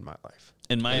ever had in my life.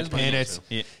 In my It is my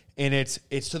opinion, And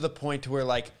it's to the point to where,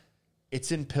 like,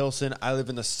 it's in Pilsen. I live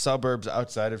in the suburbs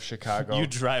outside of Chicago. you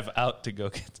drive out to go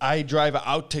get. I drive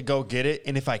out to go get it,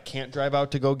 and if I can't drive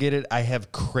out to go get it, I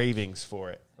have cravings for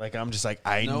it. Like, I'm just like,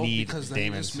 I No, need because then you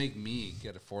Damons. just make me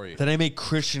get it for you. Then I make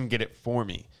Christian get it for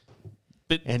me,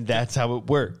 But and that's how it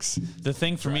works. the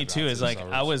thing for me Drive too out is to the like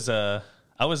suburbs.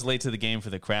 I was late to the game for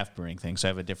the craft brewing thing, so I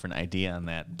have a different idea on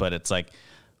that. But it's like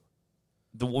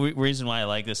the reason why I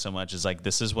like this so much is like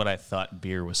this is what I thought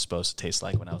beer was supposed to taste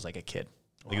like when I was like a kid.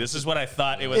 Like this is what I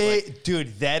thought it was like.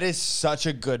 Dude, that is such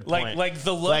a good point. Like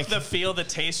the look, Like- the feel, the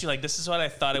taste. You're like, this is what I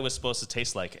thought it was supposed to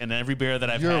taste like. And every beer that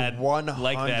I've You're had like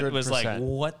that was like, 100%.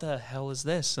 what the hell is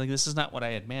this? Like this is not what I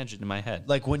imagined in my head.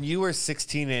 Like when you were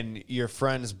 16 and your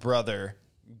friend's brother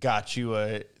got you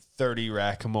a 30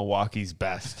 rack of Milwaukee's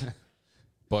Best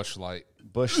Bush Light.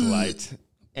 Bush Light,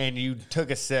 and you took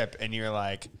a sip and you're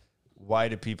like, why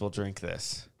do people drink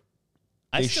this?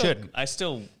 They shouldn't. I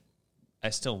still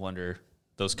wonder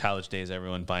those college days.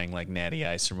 Everyone buying like Natty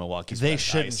Ice or Milwaukee's. They Best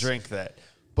shouldn't Ice. drink that.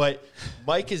 But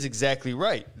Mike is exactly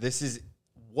right. This is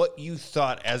what you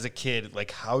thought as a kid,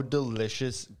 like how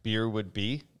delicious beer would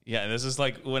be. Yeah, this is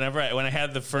like when I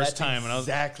had the first That's time, and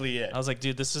exactly it. I was like,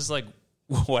 dude, this is like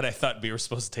what I thought beer was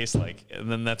supposed to taste like.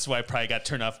 And then that's why I probably got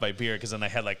turned off by beer because then I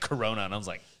had like Corona, and I was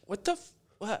like, what the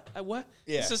what?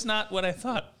 Yeah. This is not what I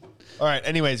thought. All right.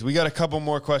 Anyways, we got a couple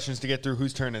more questions to get through.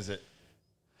 Whose turn is it?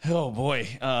 Oh boy,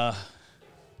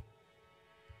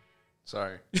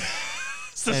 Sorry.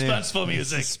 suspenseful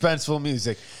music. Suspenseful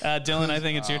music. Dylan, I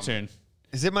think it's your turn.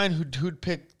 Is it mine who'd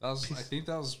pick? I think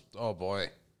that was. Oh boy.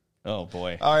 Oh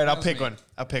boy, All right, I'll was pick me. one.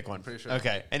 I'll pick one. Pretty sure.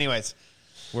 Okay. Anyways,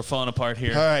 we're falling apart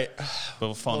here, all right. but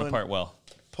we're falling apart well.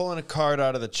 Pulling a card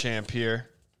out of the champ here.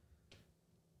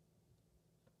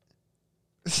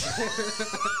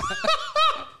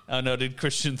 Oh no, did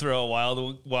Christian throw a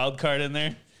wild card in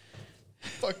there?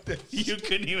 Fuck this. You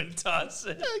couldn't even toss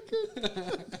it. We're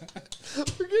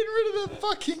getting rid of that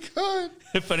fucking card.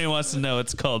 If anyone wants to know,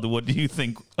 it's called "What Do You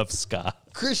Think of Ska?"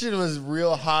 Christian was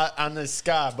real hot on the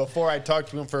ska before I talked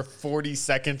to him for 40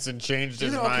 seconds and changed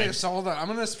his Okay, mind. so hold on. I'm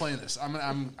gonna explain this. I'm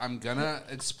gonna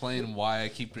explain why I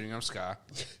keep bringing up ska.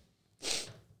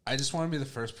 I just want to be the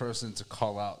first person to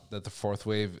call out that the fourth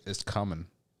wave is coming.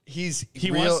 He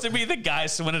real- wants to be the guy,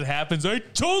 so when it happens, I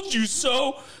told you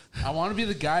so. I want to be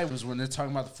the guy who's when they're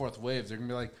talking about the fourth wave, they're gonna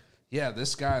be like, "Yeah,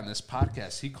 this guy on this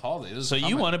podcast, he called it." It was So you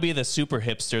coming." want to be the super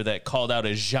hipster that called out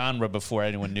a genre before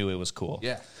anyone knew it was cool.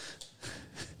 Yeah,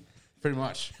 pretty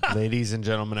much. Ladies and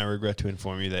gentlemen, I regret to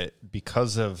inform you that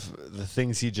because of the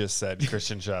things he just said,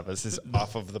 Christian Chavez is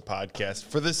off of the podcast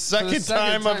for the second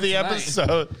time of the time tonight.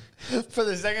 episode. For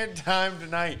the second time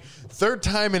tonight. Third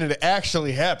time, and it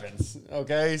actually happens.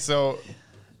 Okay, so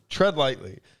tread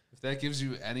lightly. If that gives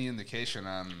you any indication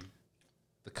on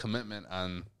the commitment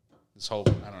on this whole,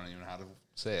 I don't even know how to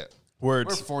say it. We're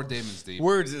Words. 4 Damons deep.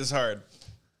 Words is hard.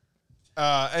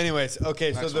 Anyways,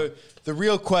 okay, so Next the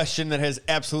real question that has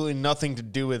absolutely nothing to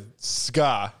do with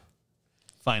ska,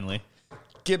 Finally,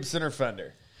 Gibson or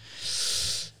Fender?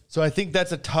 So I think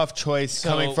that's a tough choice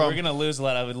coming from. we're gonna lose a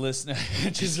lot of listeners.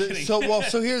 Just kidding. So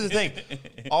here's the thing.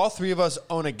 All three of us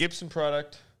own a Gibson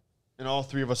product, and all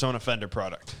three of us own a Fender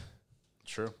product.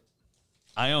 True.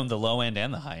 I own the low end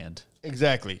and the high end.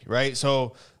 Exactly, right?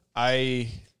 So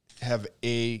I have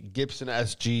a Gibson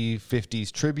SG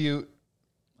 50s Tribute,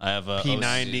 I have a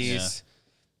P90s.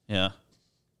 Yeah.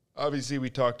 Obviously, we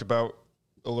talked about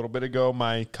a little bit ago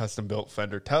my custom-built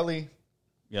Fender Telly.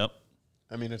 Yep.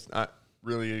 I mean, it's not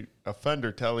really a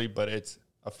Fender Telly, but it's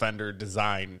a Fender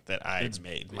design that I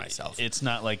made myself. It's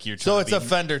not like you're. So trying it's to a be-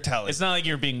 Fender Telly. It's not like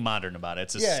you're being modern about it.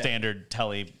 It's a Yeah. standard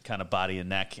telly kind of body and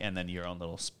neck, and then your own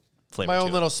little flavor. my to own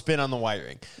it. little spin on the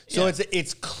wiring. So Yeah.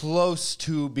 it's close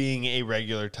to being a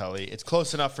regular Telly. It's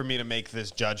close enough for me to make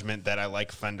this judgment that I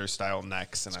like Fender style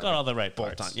necks. And It's got all the right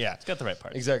bolt parts. on. Yeah, It's got the right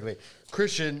parts. exactly.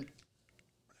 Christian,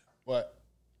 what?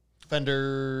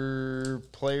 Fender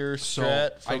player So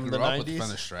Strat I from grew the up with 90s.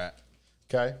 Fender Strat.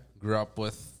 Okay. Grew up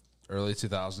with early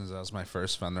 2000s. That was my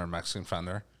first Fender, Mexican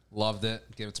Fender. Loved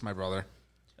it. Gave it to my brother.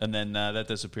 And then that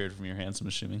disappeared from your hands, I'm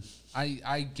assuming.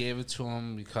 I gave it to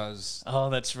him because Oh,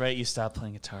 that's right. You stopped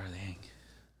playing guitar, Lang.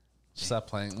 stopped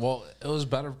playing. Well, it was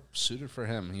better suited for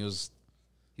him. He's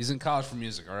in college for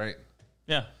music, all right?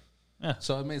 Yeah. Yeah.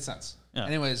 So it made sense. Yeah.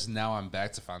 Anyways, now I'm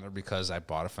back to Fender because I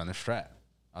bought a Fender Strat.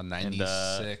 a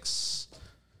 96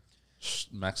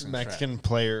 Mexican Strat. Mexican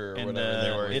player or And whatever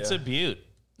they were. it's a beaut,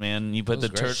 man. You put the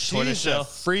Those great. She's a tortoiseshell.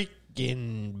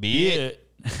 freaking beaut.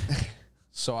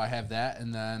 So I have that,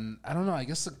 and then I don't know. I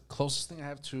guess the closest thing I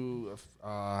have to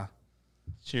Your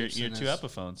Gibson two is-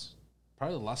 Epiphones.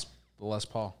 probably the Les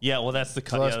Paul. Yeah, well, that's the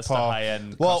cut. Les Yeah, that's Paul. the high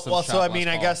end. Well, custom so shop I mean,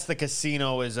 Les I Paul. guess the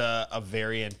Casino is a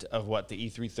variant of what, the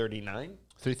E339,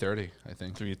 330, I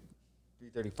think.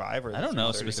 335, or I don't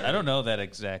know. 330? I don't know that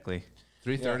exactly.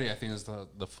 330, I think, is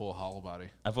the full hollow body.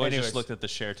 I've always Anyways. just looked at the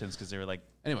Sheratons because they were like.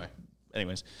 Anyway,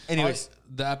 Anyways,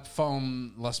 the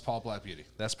Epiphone Les Paul Black Beauty.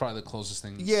 That's probably the closest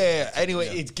thing. Yeah. Anyway,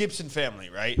 it's Gibson family,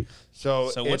 right?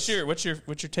 So what's it's-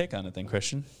 your take on it then,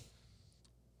 Christian?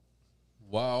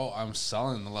 Well, I'm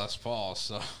selling the Les Paul,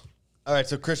 so all right?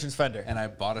 So Christian's Fender, and I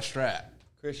bought a Strat.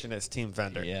 Christian is Team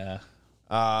Fender. Yeah,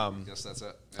 I guess that's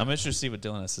it. I'm interested to see what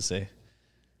Dylan has to say.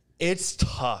 It's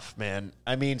tough, man.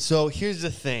 I mean, so here's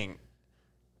the thing.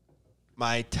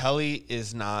 My telly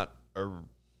is not a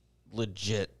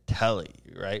legit telly,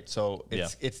 right? So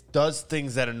it does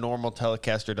things that a normal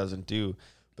Telecaster doesn't do,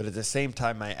 but at the same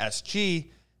time, my SG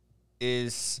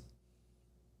is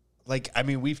like, I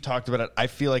mean, we've talked about it. I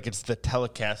feel like it's the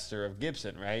Telecaster of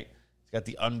Gibson, right? It's got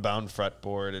the unbound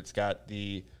fretboard. It's got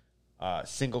the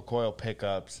single coil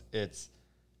pickups. It's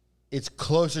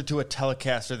closer to a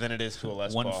Telecaster than it is to a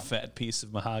Les One Paul. fat piece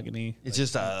of mahogany. It's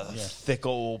just a thick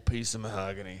old piece of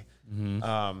mahogany.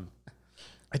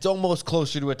 It's almost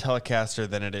closer to a Telecaster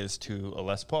than it is to a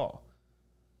Les Paul.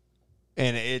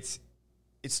 And it's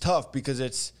tough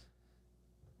because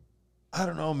I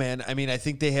don't know, man. I mean, I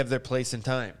think they have their place in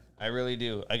time. I really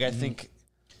do. Like, I think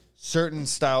certain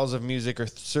styles of music or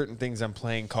certain things I'm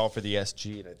playing call for the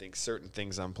SG, and I think certain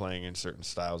things I'm playing in certain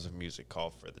styles of music call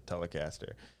for the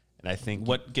Telecaster. And I think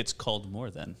What gets called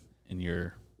more then in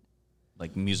your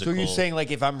like musical? So you're saying, like,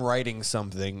 if I'm writing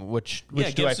something, which do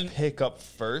Gibson- I pick up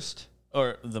first?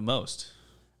 or the most?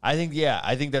 I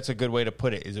think that's a good way to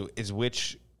put it. Is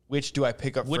which do I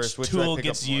pick up Which first? Which do I tool pick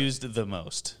gets up more? used the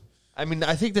most? I mean,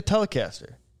 I think the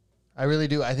Telecaster. I really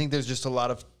do. I think there's just a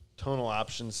lot of tonal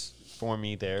options for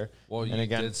me there. Well, you and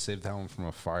again, did save that one from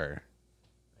a fire.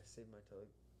 I saved my Telecaster.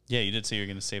 Yeah, you did say you were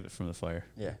going to save it from the fire.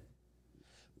 Yeah,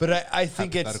 but I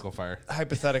think Hypothetical fire. it's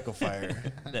hypothetical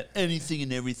fire. That anything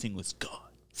and everything was gone.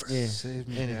 Yeah. Save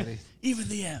me, Daddy. Even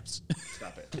the amps.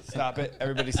 Stop it!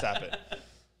 Everybody, stop it!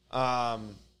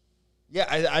 Yeah,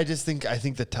 I think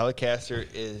the Telecaster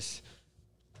is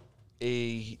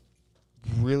a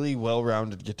really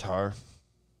well-rounded guitar,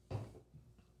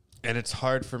 and it's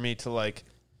hard for me to, like,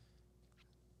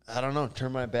 I don't know,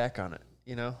 turn my back on it.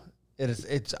 You know,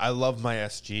 it's I love my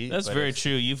SG. That's but very it's-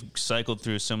 true. You've cycled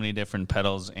through so many different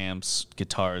pedals, amps,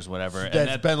 guitars, whatever.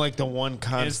 That's been like the one is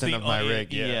constant the of my only-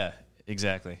 rig. Yeah,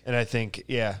 exactly. And I think,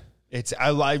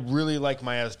 I really like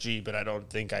my SG, but I don't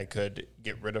think I could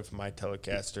get rid of my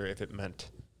Telecaster if it meant,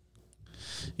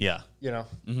 Yeah. you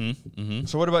know.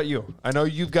 So what about you? I know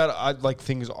you've got like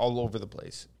things all over the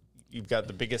place. You've got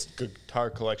the biggest guitar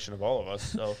collection of all of us.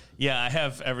 So Yeah, I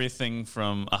have everything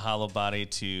from a hollow body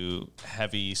to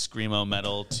heavy screamo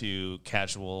metal to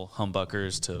casual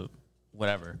humbuckers to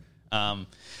whatever.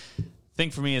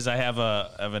 Thing for me is I have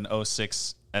an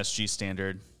 06 SG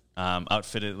Standard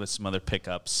outfitted with some other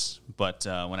pickups, but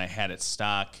when I had it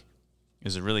stock, it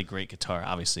was a really great guitar,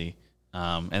 obviously.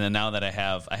 And then now that I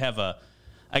have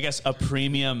a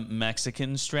premium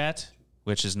Mexican Strat,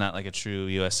 which is not like a true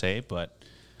USA, but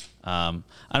I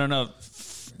don't know.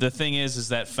 The thing is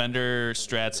that Fender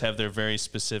Strats have their very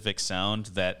specific sound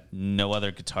that no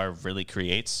other guitar really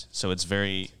creates. So it's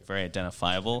very, very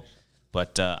identifiable.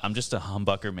 But I'm just a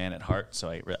humbucker man at heart, so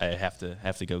I have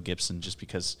to go Gibson just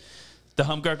because the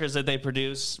humbuckers that they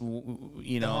produce,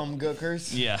 you know,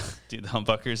 humbuckers. yeah, dude, the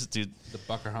humbuckers, dude. The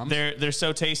Bucker hums. They're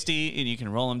so tasty, and you can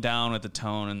roll them down with the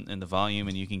tone and the volume,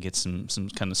 and you can get some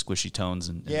kind of squishy tones.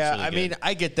 And it's Yeah, really I good. mean,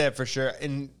 I get that for sure.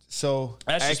 And so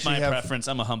That's I just my actually have- preference.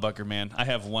 I'm a humbucker man. I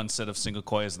have one set of single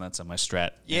coils, and that's on my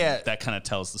Strat. Yeah. And that kind of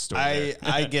tells the story.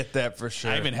 I there. get that for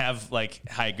sure. I even have like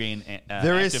high gain.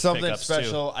 There is active something pickups, too.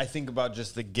 special. I think about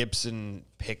just the Gibson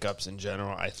pickups in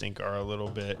general. I think are a little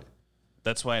bit.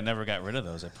 That's why I never got rid of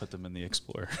those. I put them in the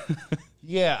Explorer.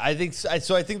 Yeah, I think so.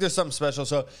 I think there's something special.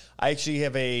 So I actually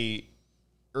have a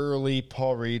early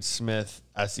Paul Reed Smith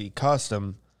SE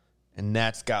Custom, and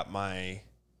that's got my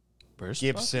Burst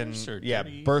Gibson, buckers or yeah,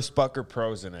 dirty- Burst Bucker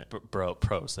Pros in it. Bro,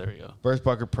 pros. There you go. Burst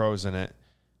Bucker Pros in it.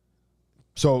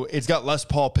 So it's got Les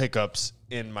Paul pickups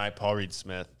in my Paul Reed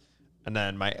Smith, and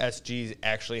then my SG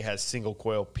actually has single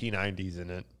coil P90s in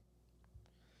it.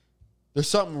 There's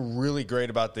something really great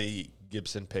about the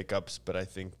Gibson pickups, but I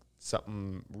think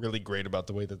something really great about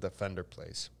the way that the Fender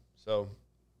plays. So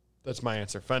that's my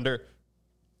answer. Fender.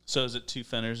 So is it 2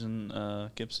 Fenders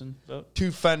and Gibson vote?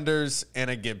 2 Fenders and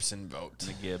a Gibson vote.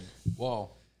 The Gib.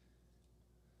 Well,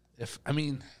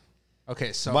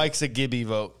 okay, so Mike's a Gibby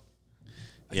vote.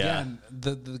 again,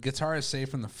 the guitar is Safe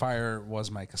from the Fire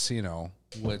was my Casino,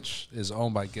 which is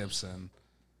owned by Gibson.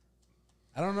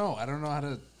 I don't know how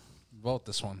to vote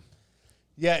this one.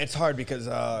 Yeah, it's hard because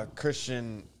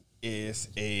Christian is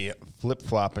a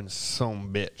flip-flopping son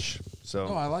bitch. So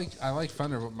Oh, I like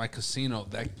Fender, but my Casino,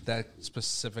 that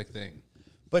specific thing.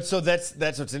 But so that's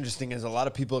what's interesting is a lot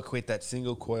of people equate that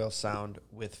single coil sound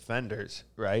with Fenders,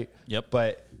 right? Yep.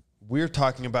 But we're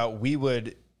talking about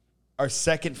our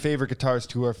second favorite guitars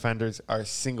to our Fenders are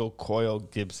single coil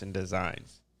Gibson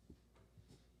designs.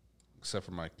 Except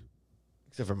for Mike.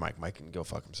 Except for Mike. Mike can go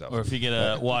fuck himself. Or if you get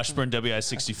a Washburn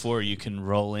WI-64, you can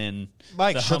roll in.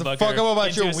 Mike, shut the humbucker fuck up about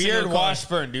into your a single weird coil.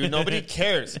 Washburn, dude. Nobody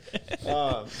cares.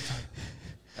 All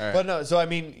right. But no, so I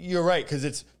mean, you're right because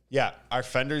it's our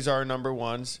Fenders are number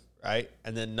ones, right?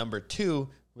 And then number 2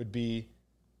 would be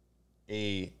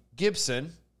a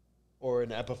Gibson or an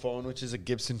Epiphone, which is a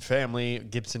Gibson family,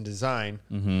 Gibson design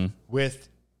with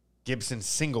Gibson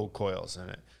single coils in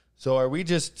it. So are we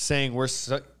just saying we're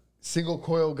single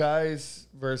coil guys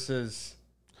versus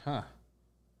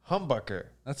humbucker?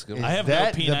 That's a good. Is I have no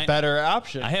that P90 the better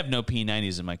option? I have no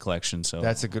P90s in my collection, so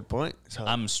That's a good point. So,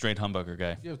 I'm a straight humbucker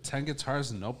guy. You have 10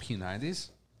 guitars and no P90s?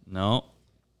 No.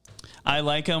 I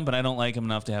like them, but I don't like them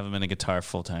enough to have them in a guitar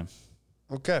full time.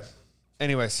 okay.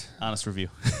 Anyways, Honest review.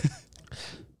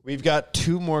 we've got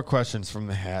 2 more questions from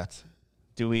the hat.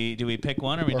 Do we pick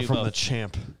one or we Or do from both? the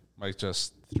champ. Mike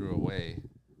just threw away.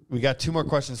 We got 2 more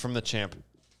questions from the champ.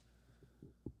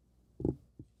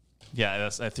 Yeah,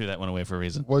 I threw that one away for a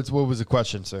reason. What was the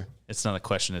question, sir? It's not a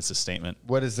question; it's a statement.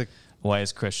 What is the? Why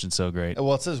is Christian so great?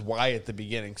 Well, it says why at the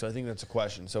beginning, so I think that's a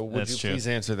question. So would That's you true. please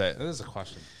answer that? That is a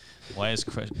question. Why is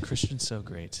Christian so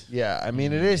great? Yeah, I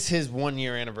mean it is his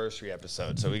 1-year anniversary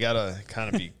episode, so we gotta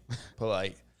kind of be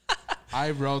polite.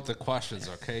 I wrote the questions,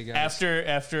 okay, guys?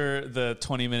 After the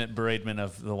 20-minute beratement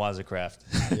of the Wazacraft.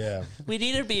 Yeah, We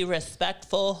need to be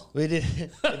respectful. we did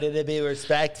to be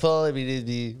respectful. We need to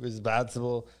be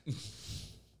responsible.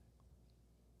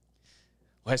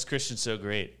 Why is Christian so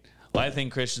great? Why I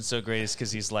think Christian's so great is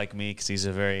because he's like me, because he's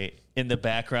a very in the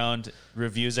background,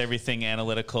 reviews everything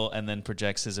analytical, and then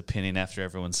projects his opinion after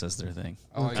everyone says their thing.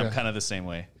 like I'm that. kind of the same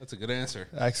way. That's a good answer.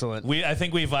 Excellent. I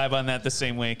think we vibe on that the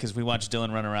same way because we watch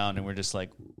Dylan run around and we're just like,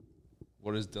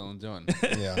 What is Dylan doing?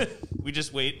 Yeah. we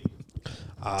just wait.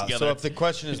 So Together. if the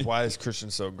question is why is Christian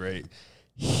so great,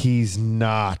 he's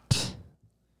not.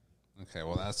 Okay,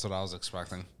 well, that's what I was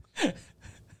expecting.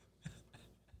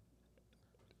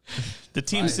 The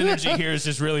team synergy here is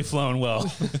just really flowing well.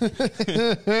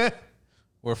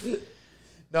 We're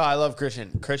No, I love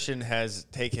Christian. Christian has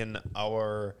taken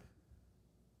our,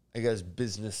 I guess,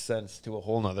 business sense to a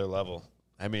whole nother level.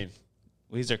 I mean,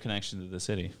 He's our connection to the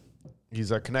city.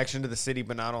 he's our connection to the city,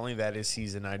 but not only that is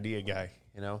he's an idea guy,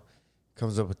 you know?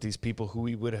 Comes up with these people who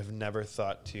we would have never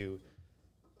thought to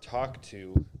talk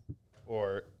to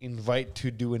or invite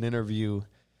to do an interview.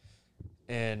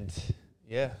 And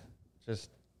yeah, just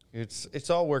it's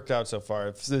all worked out so far.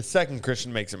 If the second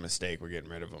Christian makes a mistake, we're getting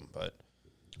rid of him, but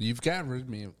You've gotten rid of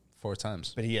me 4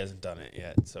 times. he hasn't done it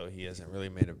yet, so he hasn't really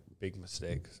made a big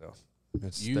mistake. So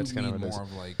that's You kind mean of what it is. more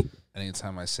of like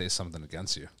anytime I say something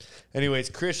against you. Anyways,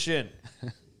 Christian,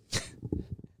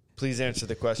 please answer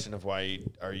the question of why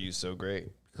are you so great?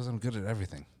 Because I'm good at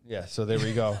everything. Yeah, so there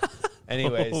we go.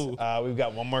 Anyways, we've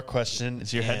got one more question.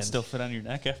 Does your head and- still fit on your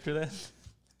neck after that?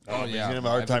 Oh, He's yeah. gonna have a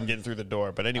hard I've time been- getting through the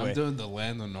door. But anyway, I'm doing the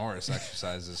Lando Norris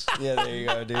exercises. yeah, there you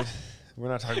go, dude. We're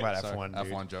not talking about Sorry, F1,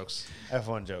 dude. F1 jokes.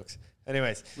 F1 jokes.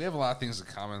 Anyways, We have a lot of things in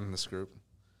common in this group.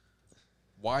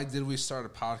 Why did we start a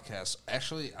podcast?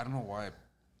 Actually, I don't know why.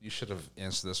 You should have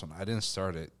answered this one. I didn't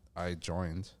start it. I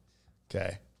joined.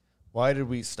 okay. Why did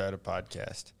we start a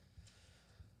podcast?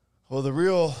 Well, the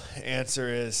real answer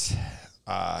is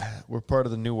we're part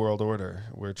of the New World Order.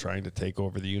 We're trying to take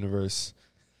over the universe.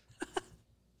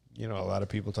 You know, a lot of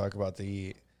people talk about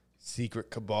the secret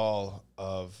cabal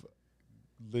of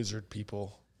lizard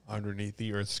people underneath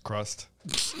the Earth's crust.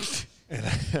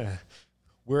 And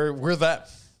we're that.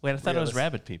 Wait, I thought it was Yes.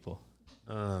 rabbit people.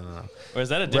 Or Or is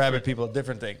that a different? rabbit people,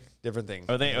 different thing. Different thing.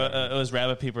 Are they? It was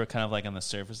rabbit people are kind of like on the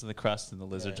surface of the crust, and the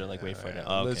lizards are like way further.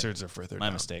 Oh, okay. Lizards are further My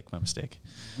down. mistake. My mistake.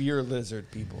 We are lizard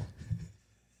people.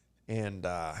 And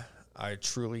I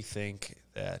truly think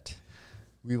that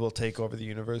we will take over the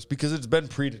universe because it's been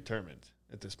predetermined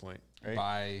at this point, right?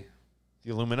 By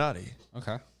The Illuminati.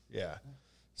 okay. Yeah.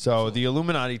 So the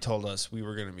Illuminati told us we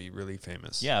were going to be really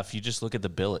famous. Yeah, if you just look at the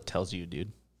bill, it tells you,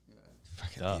 dude.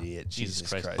 Fucking Duh. idiot. Jesus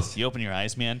Christ. Christ. You open your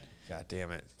eyes, man. God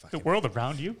damn it. The Fucking world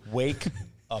around you. wake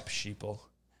up, sheeple.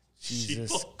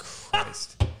 Jesus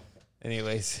Christ.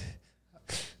 Anyways.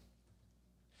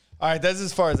 All right, that's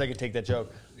as far as I can take that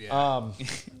joke. Yeah.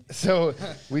 So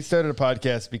we started a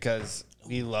podcast because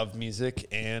we love music,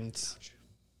 and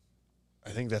I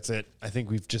think that's it. I think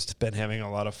we've just been having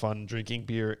a lot of fun drinking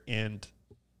beer and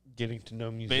getting to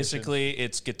know musicians. Basically,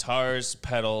 it's guitars,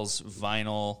 pedals,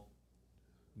 vinyl,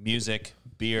 music,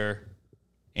 beer,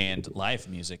 and live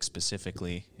music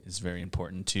specifically is very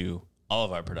important to all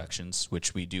of our productions,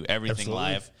 which we do everything Absolutely.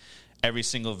 live. Every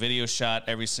single video shot,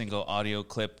 every single audio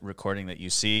clip recording that you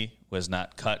see was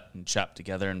not cut and chopped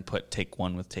together and put take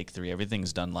one with take three.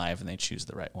 Everything's done live, and they choose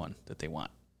the right one that they want.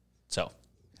 So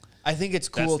I think it's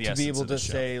cool the to be essence able of the to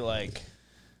show. say like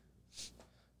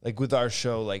with our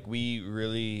show, like we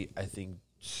really, I think,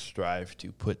 strive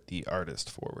to put the artist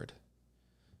forward.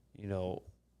 You know,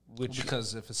 which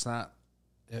Because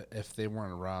if they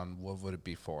weren't around, what would it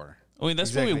be for? I mean,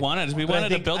 that's Exactly. what we wanted. Is we But I wanted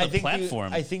think- to build I a think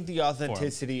platform. I think the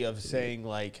authenticity of saying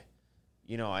like,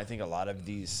 you know, I think a lot of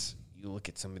these, you look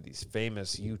at some of these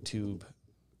famous YouTube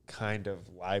kind of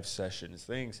live sessions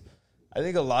things. I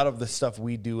think a lot of the stuff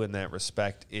we do in that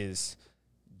respect is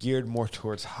geared more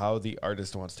towards how the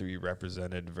artist wants to be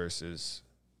represented versus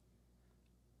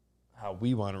how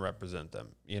we want to represent them.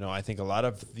 You know, I think a lot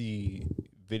of the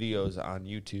videos on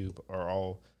YouTube are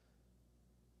all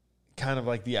kind of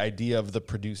like the idea of the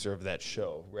producer of that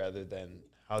show rather than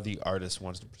how the artist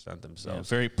wants to present Yeah, themselves.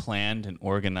 very planned and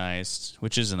organized,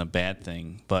 which isn't a bad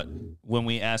thing. But when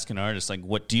we ask an artist, like,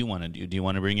 what do you want to do? Do you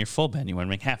want to bring your full band? You want to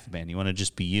bring half a band? You want to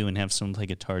just be you and have someone play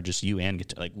guitar, just you and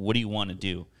guitar? Like, what do you want to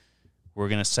do? We're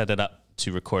going to set it up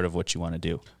to record of what you want to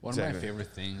do. One of my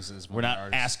favorite things is when We're not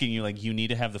artists, asking you, like, you need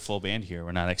to have the full band here.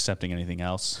 We're not accepting anything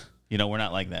else. You know, we're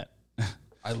not like that.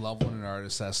 I love when an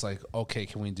artist asks, like, okay,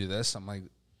 can we do this? I'm like,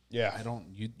 Yeah. I don't,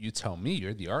 you tell me,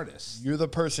 you're the artist. You're the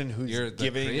person who's You're the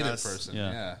giving creative us person.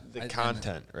 Yeah. Yeah. the I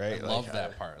content, right? I love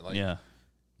that part. Like, Yeah.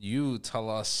 you tell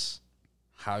us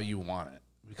how you want it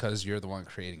because you're the one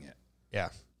creating it. Yeah,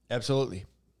 absolutely.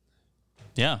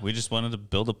 Yeah, we just wanted to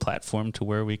build a platform to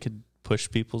where we could push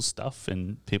people's stuff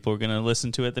and people are going to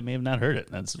listen to it that may have not heard it.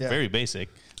 That's Yeah. very basic,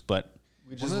 but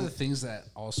One of the things that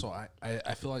also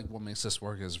I feel like what makes this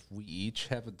work is we each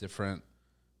have a different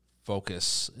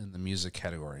focus in the music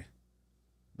category.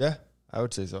 Yeah, I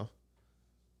would say so.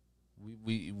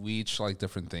 We each like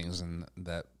different things, and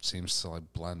that seems to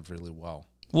like blend really well.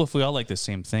 well, if we all like the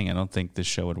same thing, I don't think this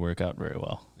show would work out very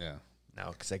well. Yeah.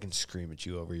 No, because I can scream at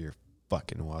you over your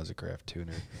fucking Wazacraft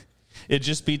tuner. It'd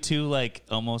just be too like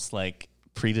almost like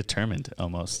predetermined,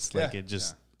 almost like Yeah. it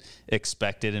just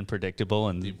expected and predictable The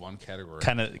and one category.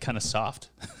 kind of soft,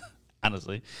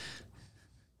 honestly.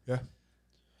 Yeah.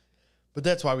 But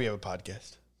that's why we have a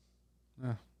podcast.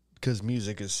 Yeah. Because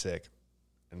music is sick,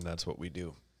 and that's what we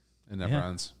do. It never Yeah.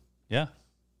 ends. Yeah,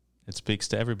 it speaks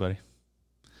to everybody.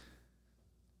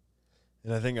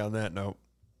 And I think on that note,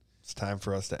 it's time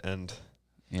for us to end.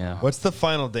 Yeah. What's the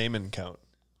final Damon count?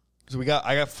 Because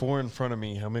I got 4 in front of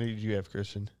me. How many did you have,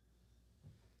 Christian?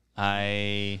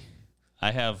 I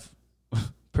have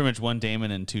pretty much one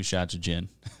Damon and 2 shots of gin.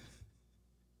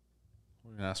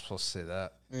 We're not supposed to say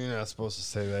that. You're not supposed to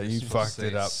say that. We're You supposed to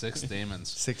fucked it say up. 6 Damons.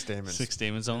 6 Damons. 6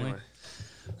 Damons only. Anyway.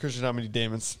 Christian, how many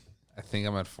Damons? I think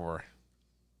I'm at 4.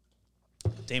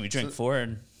 Damn, you drank 4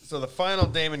 and So the final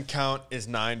Damon count is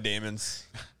 9 Damons.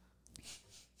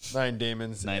 9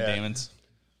 Damons. 9 Damons.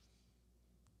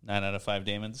 9 out of 5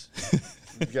 Damons.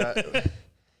 We've got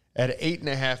at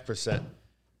 8.5%.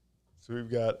 So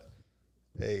we've got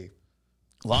a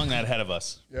Long night ahead of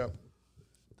us. yep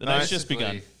The night's just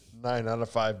Basically, begun. 9 out of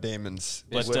 5 Damons.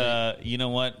 But you know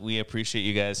what? We appreciate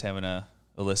you guys having a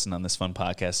listen on this fun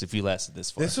podcast. If you lasted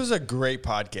this far, This was a great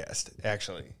podcast,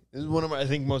 actually. This is one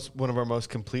of our most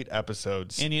complete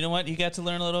episodes. and you know what? You got to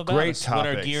learn a little about Great us, what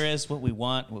our topics. gear is, what we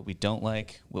want, what we don't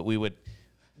like, what we would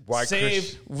Why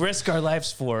save, risk our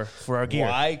lives for our gear.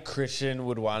 Why Christian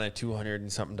would want a $200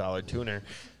 and something tuner?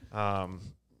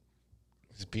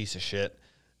 It's a piece of shit.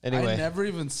 Anyway, I never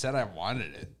even said I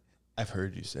wanted it I've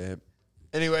heard you say it.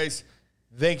 Anyways,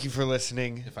 thank you for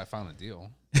listening. if I found a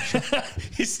deal.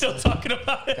 He's still talking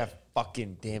about it. God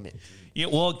fucking damn it. Yeah,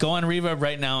 well, go on Reverb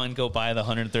right now and go buy the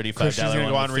 $135 Christian's going to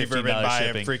one go on with Reverb and $15 buy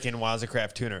shipping. a freaking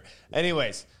Wazacraft tuner.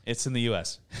 Anyways, It's in the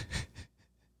U.S.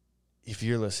 if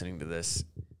you're listening to this,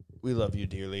 we love you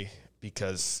dearly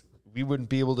because we wouldn't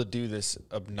be able to do this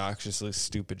obnoxiously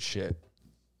stupid shit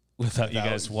without you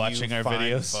guys watching our fine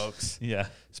videos. folks. Yeah.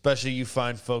 Especially you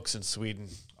fine folks in Sweden.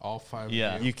 All 5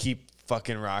 Yeah. of you. You keep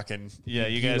fucking rocking. Yeah,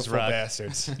 you guys beautiful rock.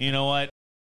 bastards. You know what?